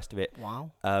and all the rest of it.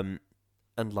 Wow. And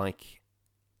like,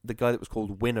 the guy that was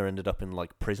called Winner ended up in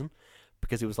like prison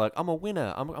because he was like, I'm a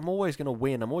winner, I'm always going to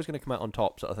win, I'm always going to come out on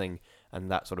top, sort of thing. And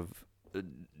that sort of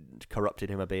corrupted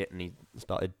him a bit, and he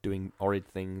started doing horrid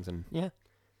things, and yeah.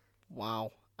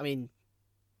 Wow. I mean,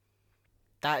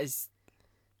 that's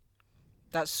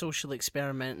social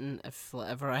experimenting if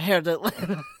ever I heard it.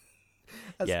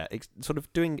 Yeah, sort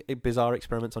of doing bizarre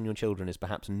experiments on your children is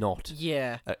perhaps not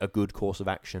a good course of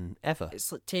action ever.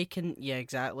 It's like taking,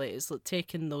 exactly. It's like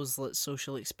taking those like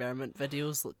social experiment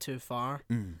videos like too far.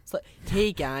 It's like,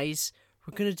 hey guys,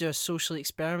 we're going to do a social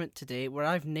experiment today where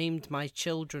I've named my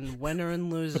children Winner and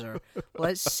Loser.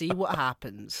 Let's see what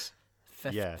happens.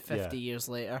 50 years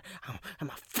later, I'm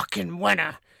a fucking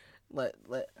winner. That's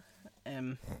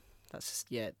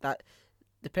that.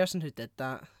 The person who did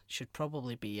that should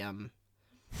probably be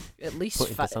at least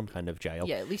put into some kind of jail.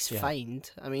 Yeah, at least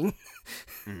fined. I mean,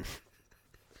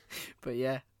 but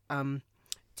yeah.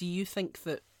 Do you think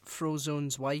that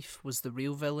Frozone's wife was the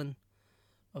real villain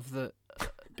of the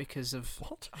because of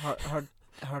what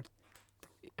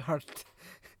her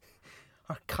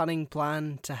cunning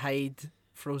plan to hide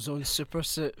Frozone's super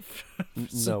suit?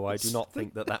 No, I do not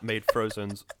think that made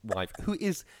Frozone's wife, who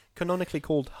is canonically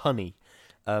called Honey.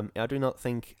 I do not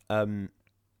think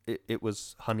it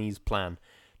was Honey's plan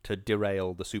to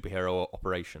derail the superhero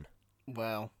operation.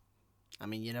 Well, I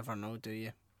mean, you never know, do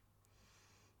you?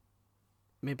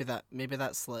 Maybe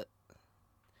that's like,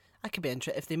 I could be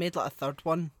interested if they made like a third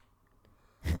one.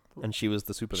 And she was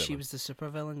the supervillain. She was the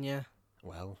supervillain, yeah.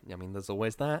 Well, I mean, there's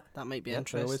always that. That might be They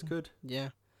always interesting. could. Yeah.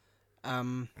 I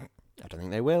don't think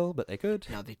they will, but they could.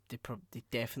 No, they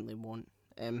definitely won't.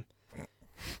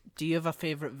 Do you have a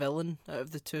favourite villain out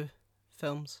of the two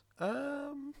films?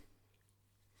 I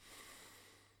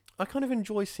kind of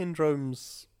enjoy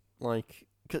Syndrome's, like,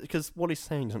 because what he's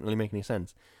saying doesn't really make any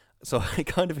sense. So I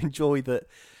kind of enjoy that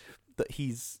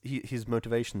his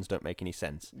motivations don't make any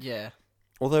sense. Yeah.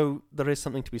 Although there is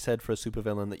something to be said for a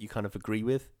supervillain that you kind of agree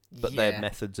with, but their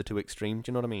methods are too extreme. Do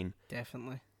you know what I mean?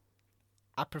 Definitely.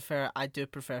 I do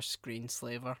prefer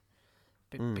Screenslaver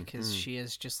because she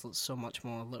is just so much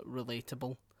more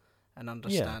relatable and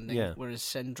understanding. Yeah. Whereas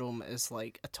Syndrome is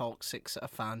like a toxic sort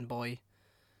of fanboy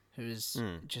who is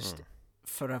just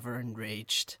forever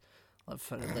enraged.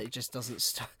 Like just doesn't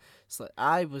stop. It's like,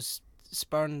 I was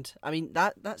spurned. I mean,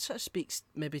 that sort of speaks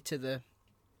maybe to the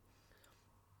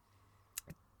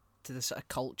sort of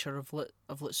culture of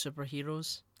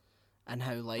superheroes. and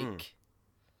how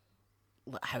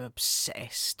how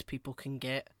obsessed people can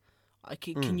get.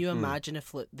 Can you imagine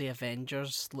if the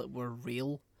Avengers were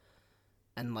real,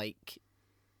 and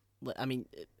I mean,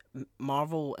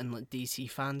 Marvel and DC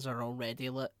fans are already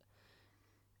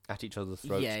at each other's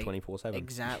throats 24/7.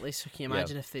 Exactly. So can you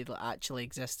imagine if they actually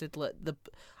existed?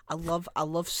 I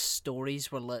love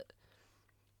stories where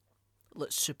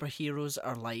superheroes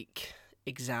are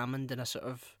examined in a sort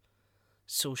of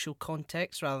social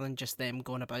context rather than just them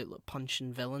going about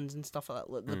punching villains and stuff like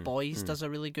that. The Boys does a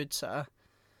really good sort of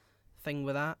thing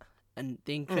with that, and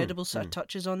The Incredibles sort of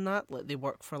touches on that. They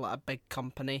work for a big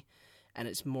company, and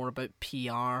it's more about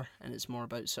PR, and it's more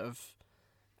about sort of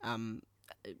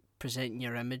presenting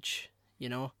your image, you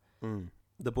know.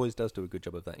 The Boys does do a good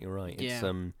job of that. You're right. It's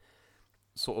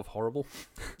sort of horrible.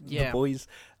 Yeah. The Boys,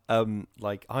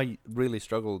 I really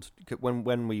struggled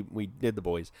when we did The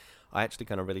Boys. I actually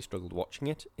kind of really struggled watching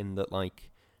it in that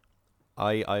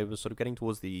I was sort of getting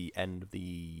towards the end of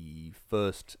the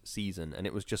first season, and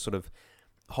it was just sort of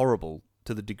horrible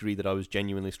to the degree that I was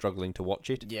genuinely struggling to watch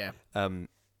it. Yeah. And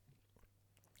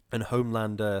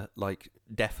Homelander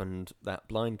deafened that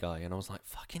blind guy, and I was like,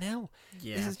 fucking hell.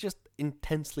 Yeah. This is just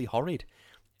intensely horrid.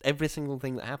 Every single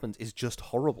thing that happens is just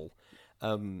horrible.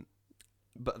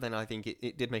 But then I think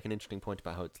it did make an interesting point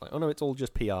about how it's oh no, it's all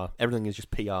just PR. Everything is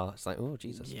just PR. It's oh,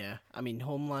 Jesus. Yeah. I mean,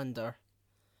 Homelander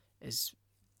is,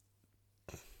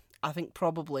 I think,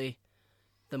 probably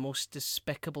the most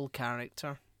despicable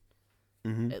character,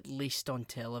 at least on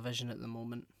television at the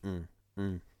moment.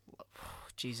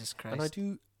 Jesus Christ.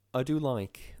 And I do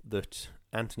like that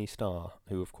Anthony Starr,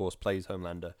 who of course plays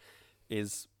Homelander,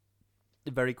 is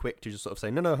very quick to just sort of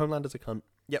say, no, Homelander's a cunt.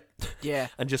 Yep. Yeah.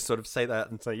 And just sort of say that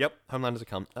and say, yep, Homelander's a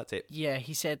cunt. That's it. Yeah,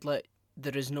 he said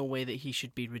there is no way that he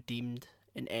should be redeemed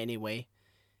in any way.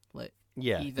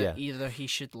 Either he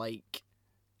should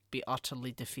be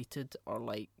utterly defeated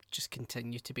or just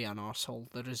continue to be an arsehole.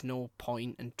 There is no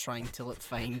point in trying to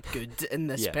find good in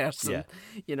this person.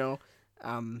 You know?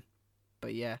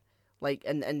 But yeah.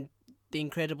 And The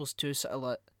Incredibles 2 sort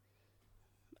of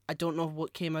I don't know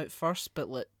what came out first, but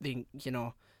The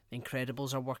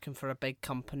Incredibles are working for a big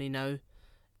company now.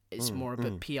 It's more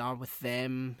about PR with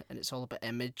them, and it's all about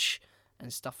image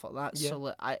and stuff like that. Yeah.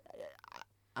 So I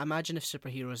imagine if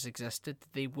superheroes existed,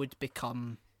 they would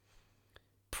become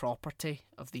property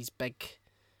of these big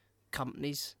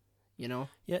companies, you know?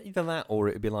 Yeah, either that or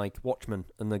it would be like Watchmen,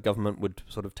 and the government would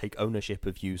sort of take ownership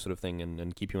of you sort of thing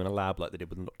and keep you in a lab like they did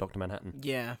with Dr. Manhattan.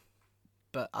 Yeah,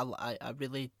 but I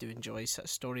really do enjoy such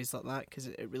stories like that because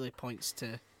it really points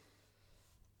to...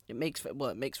 It makes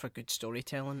for good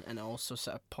storytelling, and it also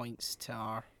sort of points to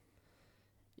our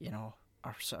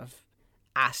sort of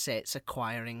assets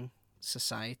acquiring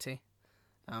society.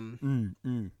 But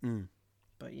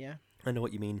yeah, I know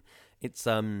what you mean. It's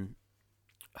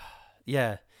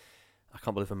yeah, I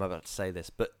can't believe I'm about to say this,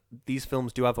 but these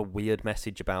films do have a weird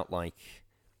message about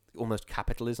almost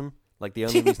capitalism. The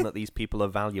only reason that these people are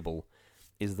valuable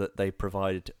is that they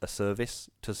provide a service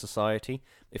to society.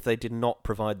 If they did not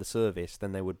provide the service,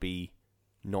 then they would be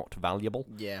not valuable.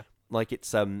 Yeah.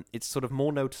 It's sort of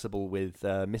more noticeable with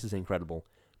Mrs. Incredible,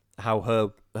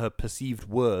 how her perceived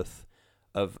worth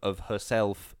of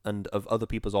herself and of other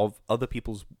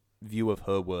people's view of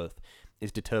her worth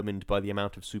is determined by the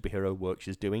amount of superhero work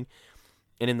she's doing.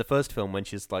 And in the first film, when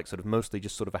she's sort of mostly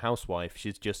just sort of a housewife,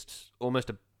 she's just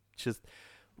almost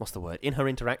what's the word? In her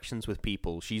interactions with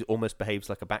people, she almost behaves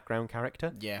like a background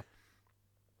character. Yeah.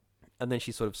 And then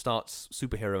she sort of starts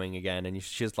superheroing again, and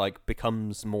she's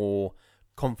becomes more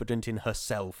confident in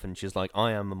herself, and she's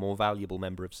I am a more valuable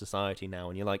member of society now.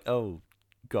 And you're oh,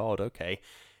 God, okay.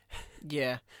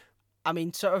 Yeah. I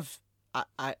mean, sort of,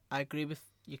 I agree with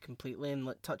you completely, and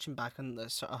touching back on the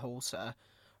sort of whole sort of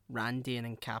Randian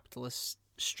and capitalist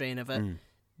strain of it.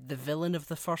 The villain of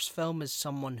the first film is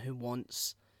someone who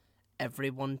wants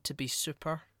everyone to be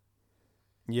super.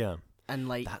 Yeah. And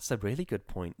that's a really good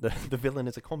point. The villain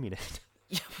is a communist.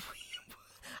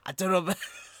 I don't know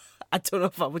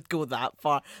if I would go that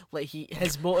far.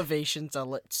 His motivations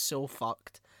are so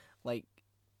fucked.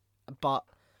 But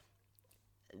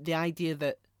the idea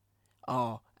that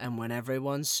and when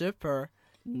everyone's super,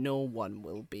 no one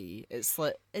will be. It's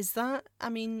is that? I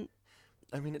mean,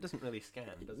 it doesn't really scan,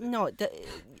 does it? No,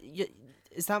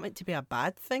 is that meant to be a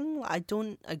bad thing? I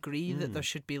don't agree that there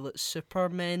should be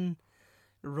supermen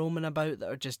roaming about that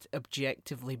are just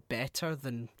objectively better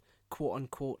than quote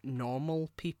unquote normal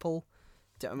people.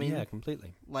 Do you know what I mean? Yeah,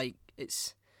 completely.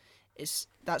 It's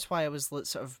that's why I was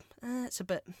sort of it's a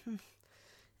bit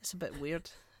weird.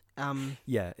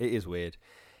 Yeah, it is weird.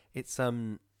 It's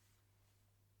also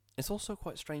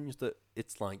quite strange that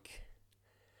it's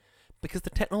Because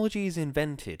the technology is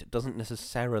invented doesn't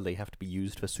necessarily have to be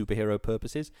used for superhero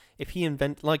purposes. If he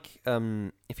invented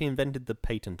the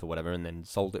patent or whatever and then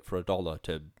sold it for $1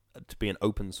 to be an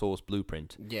open source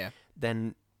blueprint,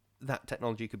 then that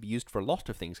technology could be used for a lot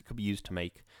of things. It could be used to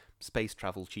make space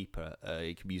travel cheaper.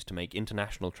 It could be used to make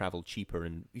international travel cheaper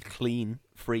and clean,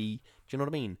 free. Do you know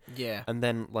what I mean? Yeah. And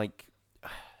then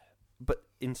but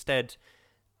instead,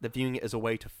 they're viewing it as a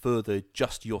way to further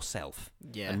just yourself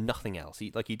and nothing else. He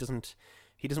doesn't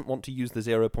want to use the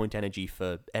 0 point energy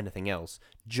for anything else,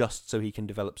 just so he can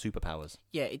develop superpowers.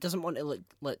 Yeah, he doesn't want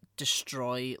to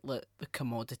destroy the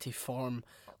commodity form.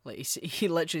 He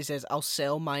literally says, "I'll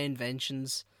sell my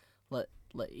inventions."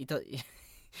 He does.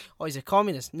 Oh, he's a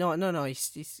communist. No.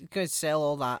 He's going to sell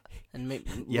all that and make.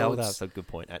 Yeah, well, loads. that's a good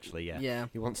point. Actually, yeah. Yeah.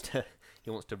 He wants to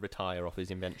retire off his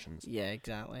inventions. Yeah,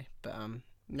 exactly. But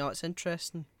no, it's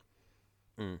interesting.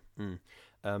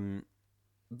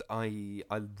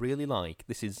 I really like.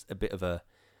 This is a bit of a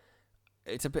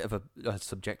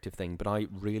subjective thing, but I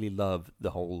really love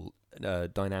the whole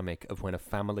dynamic of when a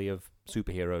family of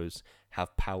superheroes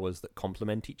have powers that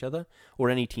complement each other, or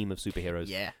any team of superheroes.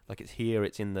 Yeah. Like it's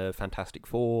in the Fantastic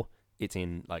Four, it's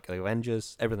in like the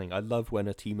Avengers, everything. I love when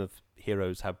a team of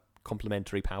heroes have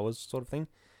complementary powers, sort of thing.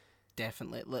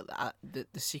 Definitely. Look, the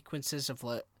sequences of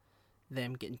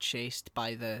them getting chased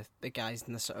by the guys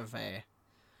in the sort of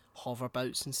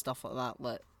hoverbouts and stuff like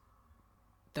that.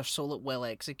 They're so well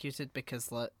executed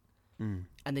because and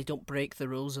they don't break the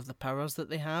rules of the powers that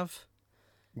they have.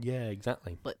 Yeah,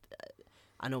 exactly. But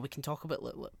I know we can talk about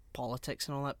politics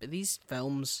and all that, but these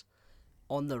films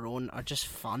on their own are just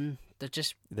fun. They're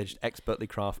just expertly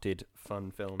crafted,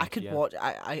 fun films. I could watch.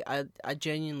 I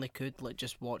genuinely could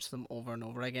just watch them over and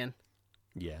over again.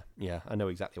 Yeah, I know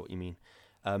exactly what you mean.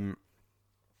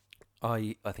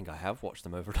 I think I have watched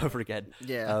them over and over again.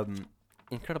 Yeah.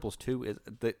 Incredibles 2 is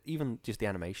even just the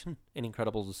animation in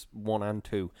Incredibles 1 and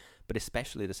 2, but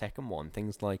especially the second one.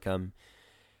 Things like I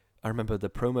remember the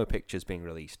promo pictures being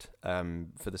released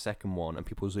for the second one, and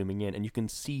people zooming in, and you can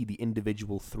see the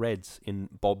individual threads in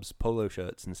Bob's polo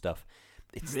shirts and stuff.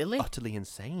 It's really utterly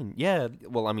insane. Yeah,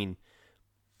 well, I mean,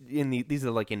 these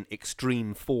are in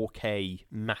extreme 4K,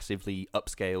 massively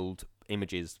upscaled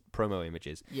images, promo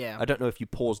images. Yeah. I don't know if you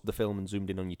paused the film and zoomed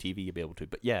in on your TV, you'd be able to,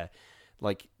 but yeah,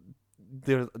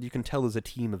 you can tell there's a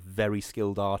team of very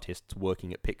skilled artists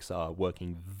working at Pixar,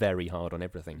 working very hard on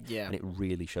everything. Yeah. And it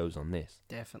really shows on this.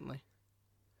 Definitely.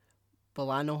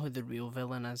 Well, I know who the real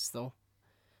villain is, though.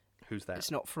 Who's that?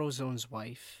 It's not Frozone's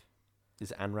wife.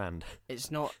 Is it Ayn Rand?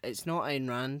 It's not Ayn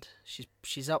Rand.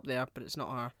 She's up there, but it's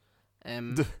not her.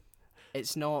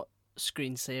 It's not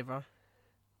Screensaver.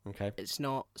 Okay. It's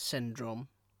not Syndrome.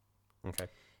 Okay.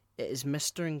 It is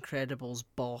Mr. Incredible's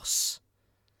boss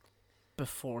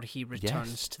before he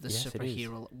returns to the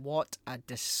superhero. What a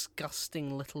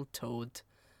disgusting little toad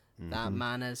that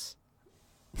man is.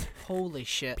 Holy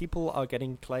shit. People are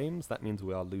getting claims. That means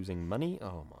we are losing money.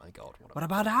 Oh my god. What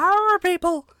about our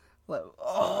people?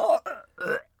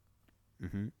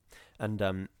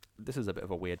 And this is a bit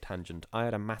of a weird tangent. I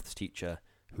had a maths teacher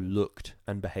who looked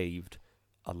and behaved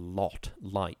a lot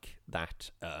like that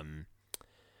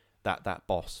that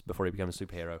boss before he became a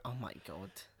superhero. Oh my god.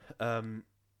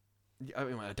 I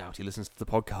mean, I doubt he listens to the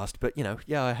podcast, but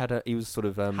he was sort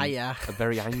of Hiya. a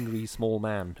very angry small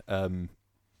man.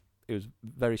 It was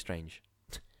very strange.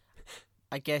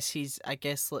 I guess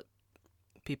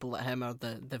people like him are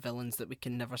the villains that we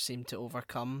can never seem to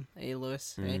overcome, eh,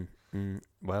 Lewis?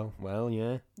 Well,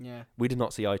 yeah. Yeah. We did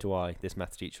not see eye to eye, this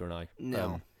maths teacher and I.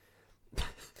 No.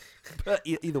 But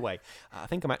either way, I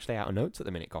think I'm actually out of notes at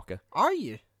the minute, Cocker. Are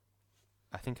you?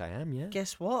 I think I am, yeah.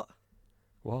 Guess what?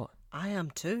 What? I am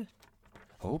too.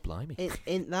 Oh, blimey.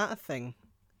 Ain't that a thing?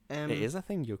 It is a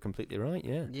thing, you're completely right,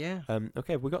 yeah. Yeah.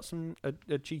 Okay, we got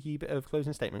a cheeky bit of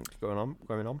closing statement going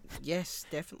on. Yes,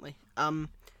 definitely.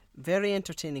 Very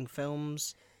entertaining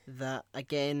films that,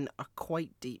 again, are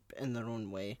quite deep in their own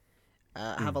way.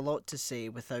 Have a lot to say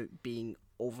without being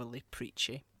overly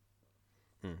preachy.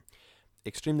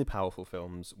 Extremely powerful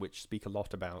films which speak a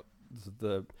lot about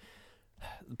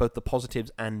both the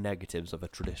positives and negatives of a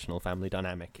traditional family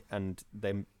dynamic, and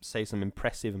they say some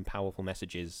impressive and powerful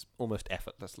messages almost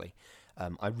effortlessly.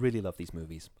 I really love these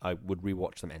movies. I would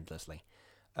rewatch them endlessly.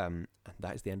 And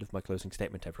that is the end of my closing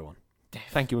statement, everyone.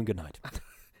 Thank you and good night.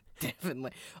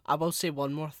 Definitely. I will say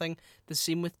one more thing. The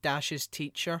scene with Dash's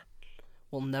teacher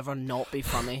will never not be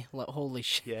funny. Holy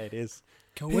shit. Yeah, it is.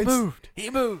 He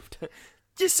moved.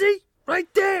 You see?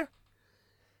 Right there.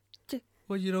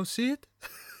 Well, you don't see it?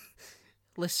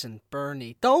 Listen,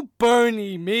 Bernie. Don't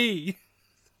Bernie me.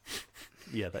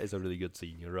 Yeah, that is a really good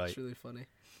scene. You're right. It's really funny.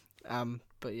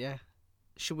 But yeah,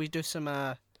 should we do some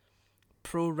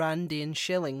pro Randy and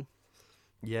Shilling?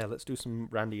 Yeah, let's do some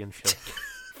Randy and Shilling.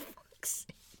 Fuck's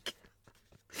sake.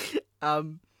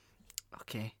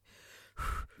 Okay.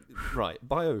 Right,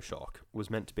 BioShock was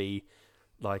meant to be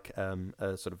like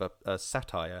a sort of a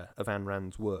satire of Ayn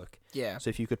Rand's work. Yeah. So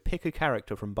if you could pick a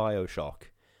character from BioShock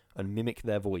and mimic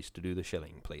their voice to do the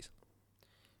Shilling, please.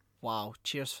 Wow.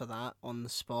 Cheers for that on the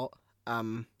spot.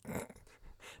 No,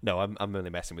 I'm only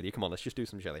messing with you. Come on, let's just do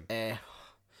some Shilling. I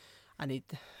need.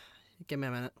 Give me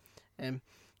a minute.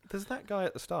 There's that guy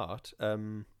at the start.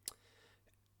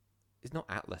 It's not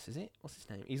Atlas, is it? What's his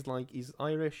name? He's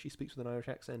Irish. He speaks with an Irish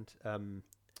accent.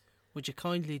 Would you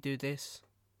kindly do this?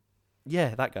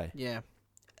 Yeah, that guy. Yeah.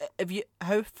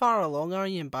 How far along are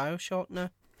you in BioShock now?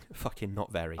 Fucking not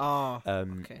very. Oh.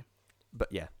 Okay. But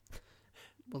yeah.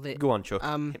 Well, Go on, Chuck.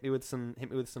 Hit me with some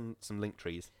link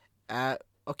trees.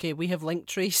 Okay, we have link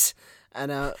trees,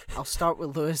 and I'll start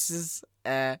with Lewis's.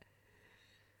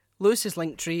 Lewis's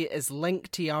link tree is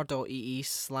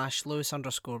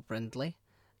linktr.ee/Lewis_Brindley.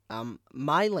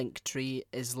 My link tree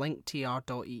is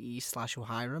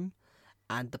linktr.ee/Ohiram.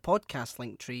 And the podcast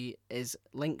link tree is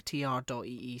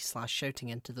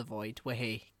linktr.ee/shoutingintothevoid. Well,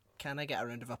 hey, can I get a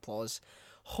round of applause?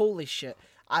 Holy shit.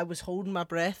 I was holding my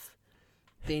breath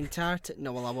the entire time.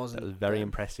 No, well, I wasn't. That was very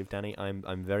impressive, Danny.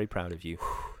 I'm very proud of you.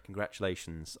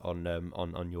 Congratulations on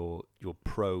your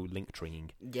pro link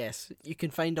treeing. Yes, you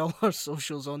can find all our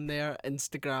socials on there.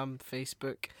 Instagram,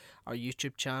 Facebook, our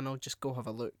YouTube channel. Just go have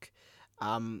a look.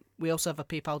 We also have a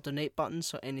PayPal donate button,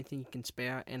 so anything you can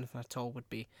spare, anything at all would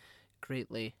be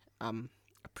greatly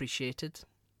appreciated.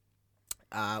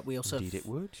 We also Indeed it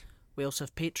would. We also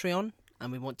have Patreon,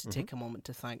 and we want to take a moment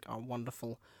to thank our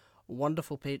wonderful,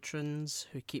 wonderful patrons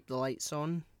who keep the lights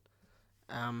on.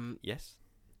 Yes.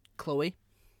 Chloe.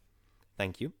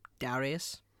 Thank you.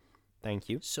 Darius. Thank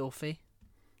you. Sophie.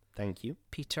 Thank you.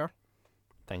 Peter.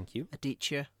 Thank you.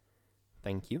 Aditya.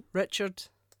 Thank you. Richard.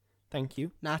 Thank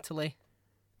you. Natalie.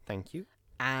 Thank you.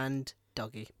 And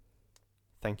Dougie.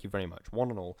 Thank you very much. One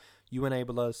and all, you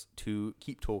enable us to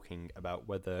keep talking about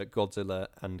whether Godzilla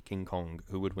and King Kong,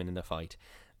 who would win in a fight.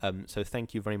 So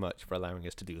thank you very much for allowing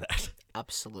us to do that.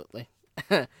 Absolutely.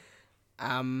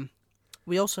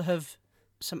 We also have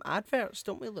some adverts,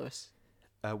 don't we, Lewis?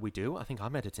 We do. I think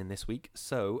I'm editing this week.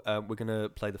 So we're going to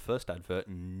play the first advert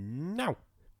now.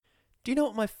 Do you know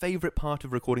what my favourite part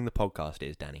of recording the podcast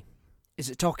is, Danny? Is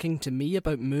it talking to me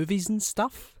about movies and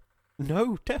stuff?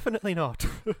 No, definitely not.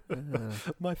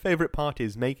 My favourite part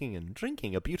is making and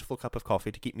drinking a beautiful cup of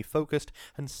coffee to keep me focused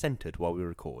and centred while we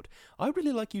record. I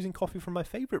really like using coffee from my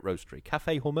favourite roastery,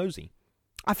 Cafe Hormozy.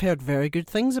 I've heard very good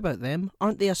things about them.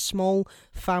 Aren't they a small,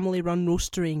 family-run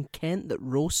roastery in Kent that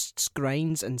roasts,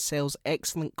 grinds and sells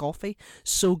excellent coffee?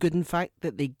 So good, in fact,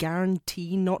 that they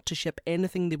guarantee not to ship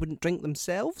anything they wouldn't drink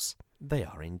themselves? They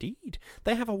are indeed.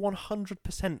 They have a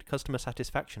 100% customer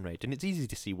satisfaction rate, and it's easy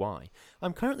to see why.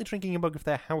 I'm currently drinking a mug of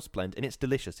their house blend, and it's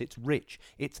delicious, it's rich,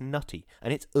 it's nutty,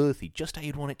 and it's earthy, just how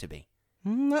you'd want it to be.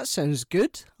 That sounds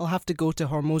good. I'll have to go to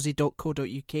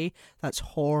hormozy.co.uk, that's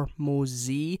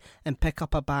Hormozy, and pick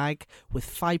up a bag with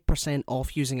 5%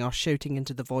 off using our Shouting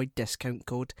Into the Void discount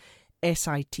code,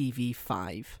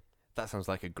 SITV5. That sounds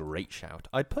like a great shout.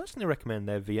 I'd personally recommend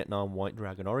their Vietnam White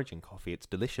Dragon Origin coffee. It's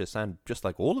delicious, and just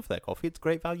like all of their coffee, it's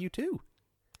great value too.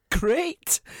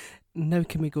 Great! Now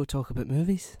can we go talk about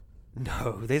movies?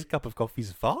 No, this cup of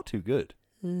coffee's far too good.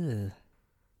 Ugh.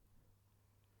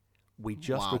 We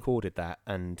just recorded that,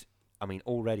 and, I mean,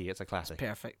 already it's a classic. It's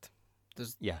perfect.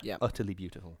 Yeah, utterly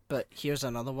beautiful. But here's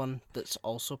another one that's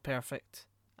also perfect.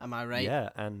 Am I right?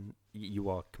 Yeah, and you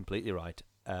are completely right.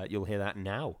 You'll hear that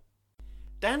now.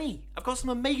 Danny, I've got some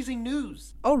amazing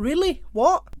news. Oh, really?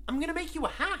 What? I'm going to make you a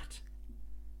hat.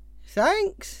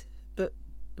 Thanks. But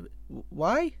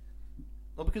why?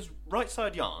 Well, because Right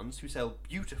Side Yarns, who sell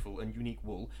beautiful and unique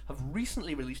wool, have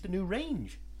recently released a new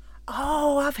range.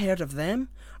 Oh, I've heard of them.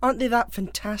 Aren't they that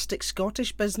fantastic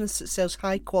Scottish business that sells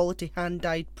high-quality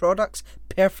hand-dyed products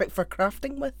perfect for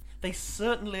crafting with? They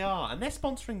certainly are, and they're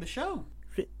sponsoring the show.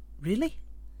 Really?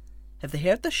 Have they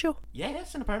heard the show?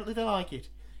 Yes, and apparently they like it.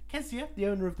 Kezia, the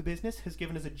owner of the business, has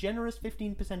given us a generous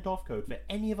 15% off code for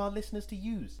any of our listeners to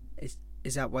use.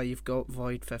 Is that why you've got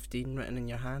Void 15 written in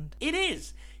your hand? It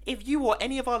is! If you or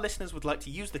any of our listeners would like to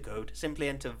use the code, simply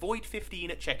enter Void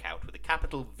 15 at checkout with a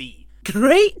capital V.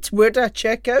 Great! Where do I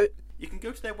check out? You can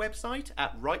go to their website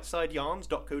at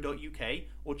rightsideyarns.co.uk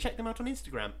or check them out on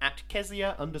Instagram at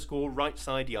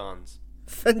Kezia_rightsideyarns.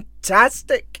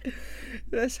 Fantastic!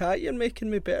 This hat you're making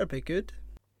me better be good.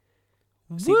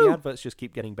 See, Woo! the adverts just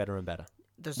keep getting better and better.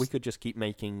 We could just keep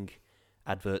making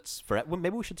adverts for... Well,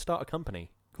 maybe we should start a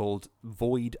company called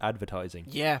void advertising,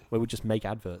 Yeah. where we just make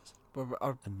adverts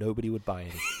Or and nobody would buy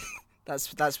any.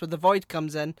 that's where the void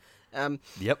comes in.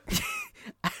 Yep.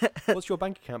 What's your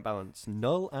bank account balance?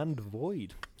 Null and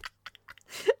void.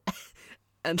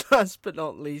 And last but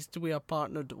not least, we are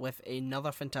partnered with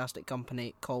another fantastic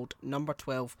company called Number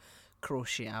 12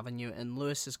 Crochet Avenue, and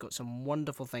Lewis has got some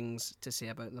wonderful things to say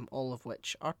about them, all of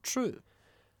which are true.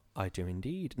 I do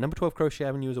indeed. Number 12 Crochet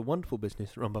Avenue is a wonderful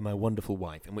business run by my wonderful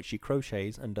wife, in which she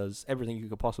crochets and does everything you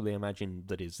could possibly imagine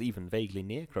that is even vaguely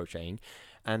near crocheting,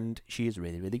 and she is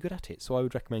really, really good at it. So I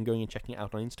would recommend going and checking it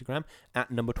out on Instagram at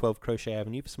Number 12 Crochet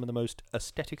Avenue for some of the most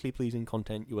aesthetically pleasing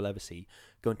content you will ever see.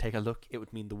 Go and take a look. It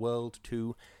would mean the world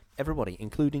to everybody,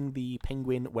 including the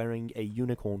penguin wearing a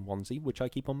unicorn onesie, which I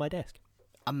keep on my desk.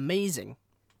 Amazing.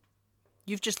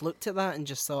 You've just looked at that and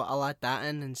just thought, I'll add that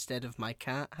in instead of my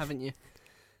cat, haven't you?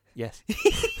 Yes.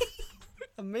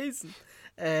 Amazing.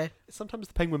 Sometimes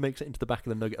the penguin makes it into the back of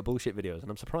the Nugget of Bullshit videos,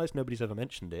 and I'm surprised nobody's ever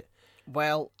mentioned it.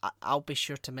 Well, I'll be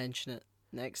sure to mention it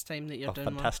next time that you're doing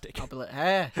fantastic. one. I'll be like,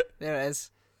 hey, there it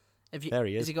is. There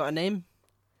he is. Has he got a name?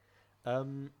 I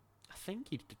think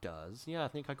he does. Yeah, I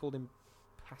think I called him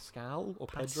Pascal or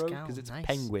Pedro, because it's nice. a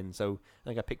penguin, so I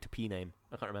think I picked a P name.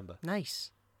 I can't remember.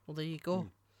 Nice. Well, there you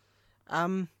go.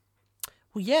 Well,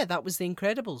 yeah, that was The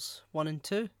Incredibles 1 and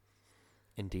 2.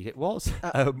 Indeed it was.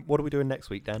 What are we doing next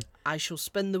week, Dan? I shall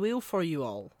spin the wheel for you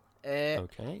all.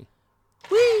 Okay.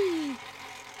 Whee!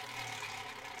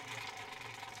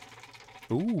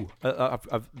 Ooh.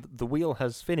 The wheel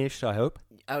has finished, I hope.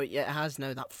 Oh, yeah, it has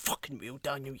now. That fucking wheel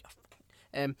down you.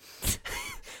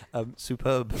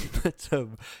 Superb. But,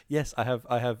 yes, I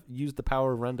have used the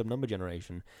power of random number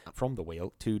generation from the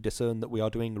wheel to discern that we are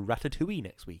doing Ratatouille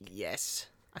next week. Yes,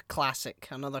 a classic,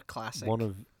 another classic.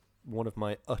 One of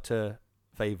my utter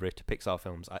favourite Pixar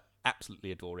films. I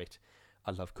absolutely adore it.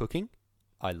 I love cooking.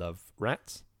 I love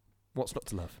rats. What's not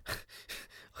to love?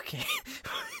 Okay.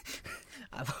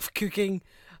 I love cooking.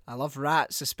 I love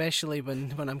rats, especially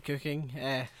when I'm cooking.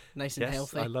 Nice and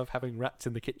healthy. I love having rats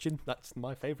in the kitchen. That's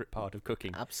my favourite part of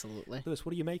cooking. Absolutely. Lewis,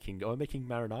 what are you making? Oh, I'm making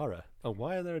marinara. Oh,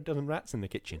 why are there a dozen rats in the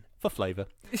kitchen? For flavour.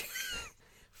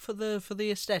 For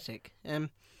the aesthetic.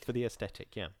 For the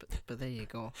aesthetic, yeah. But there you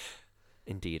go.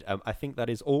 Indeed. I think that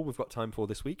is all we've got time for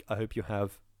this week. I hope you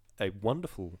have a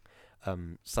wonderful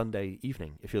Sunday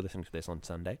evening if you're listening to this on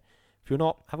Sunday. If you're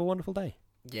not, have a wonderful day.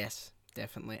 Yes,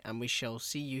 definitely. And we shall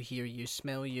see you, hear you,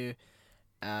 smell you,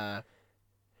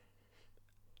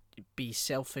 be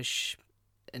selfish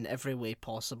in every way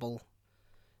possible.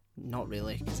 Not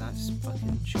really, because that's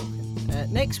fucking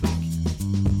shocking. Next week.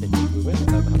 Indeed we will.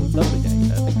 Have a lovely day.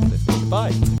 Thanks for listening.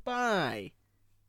 Bye. Bye.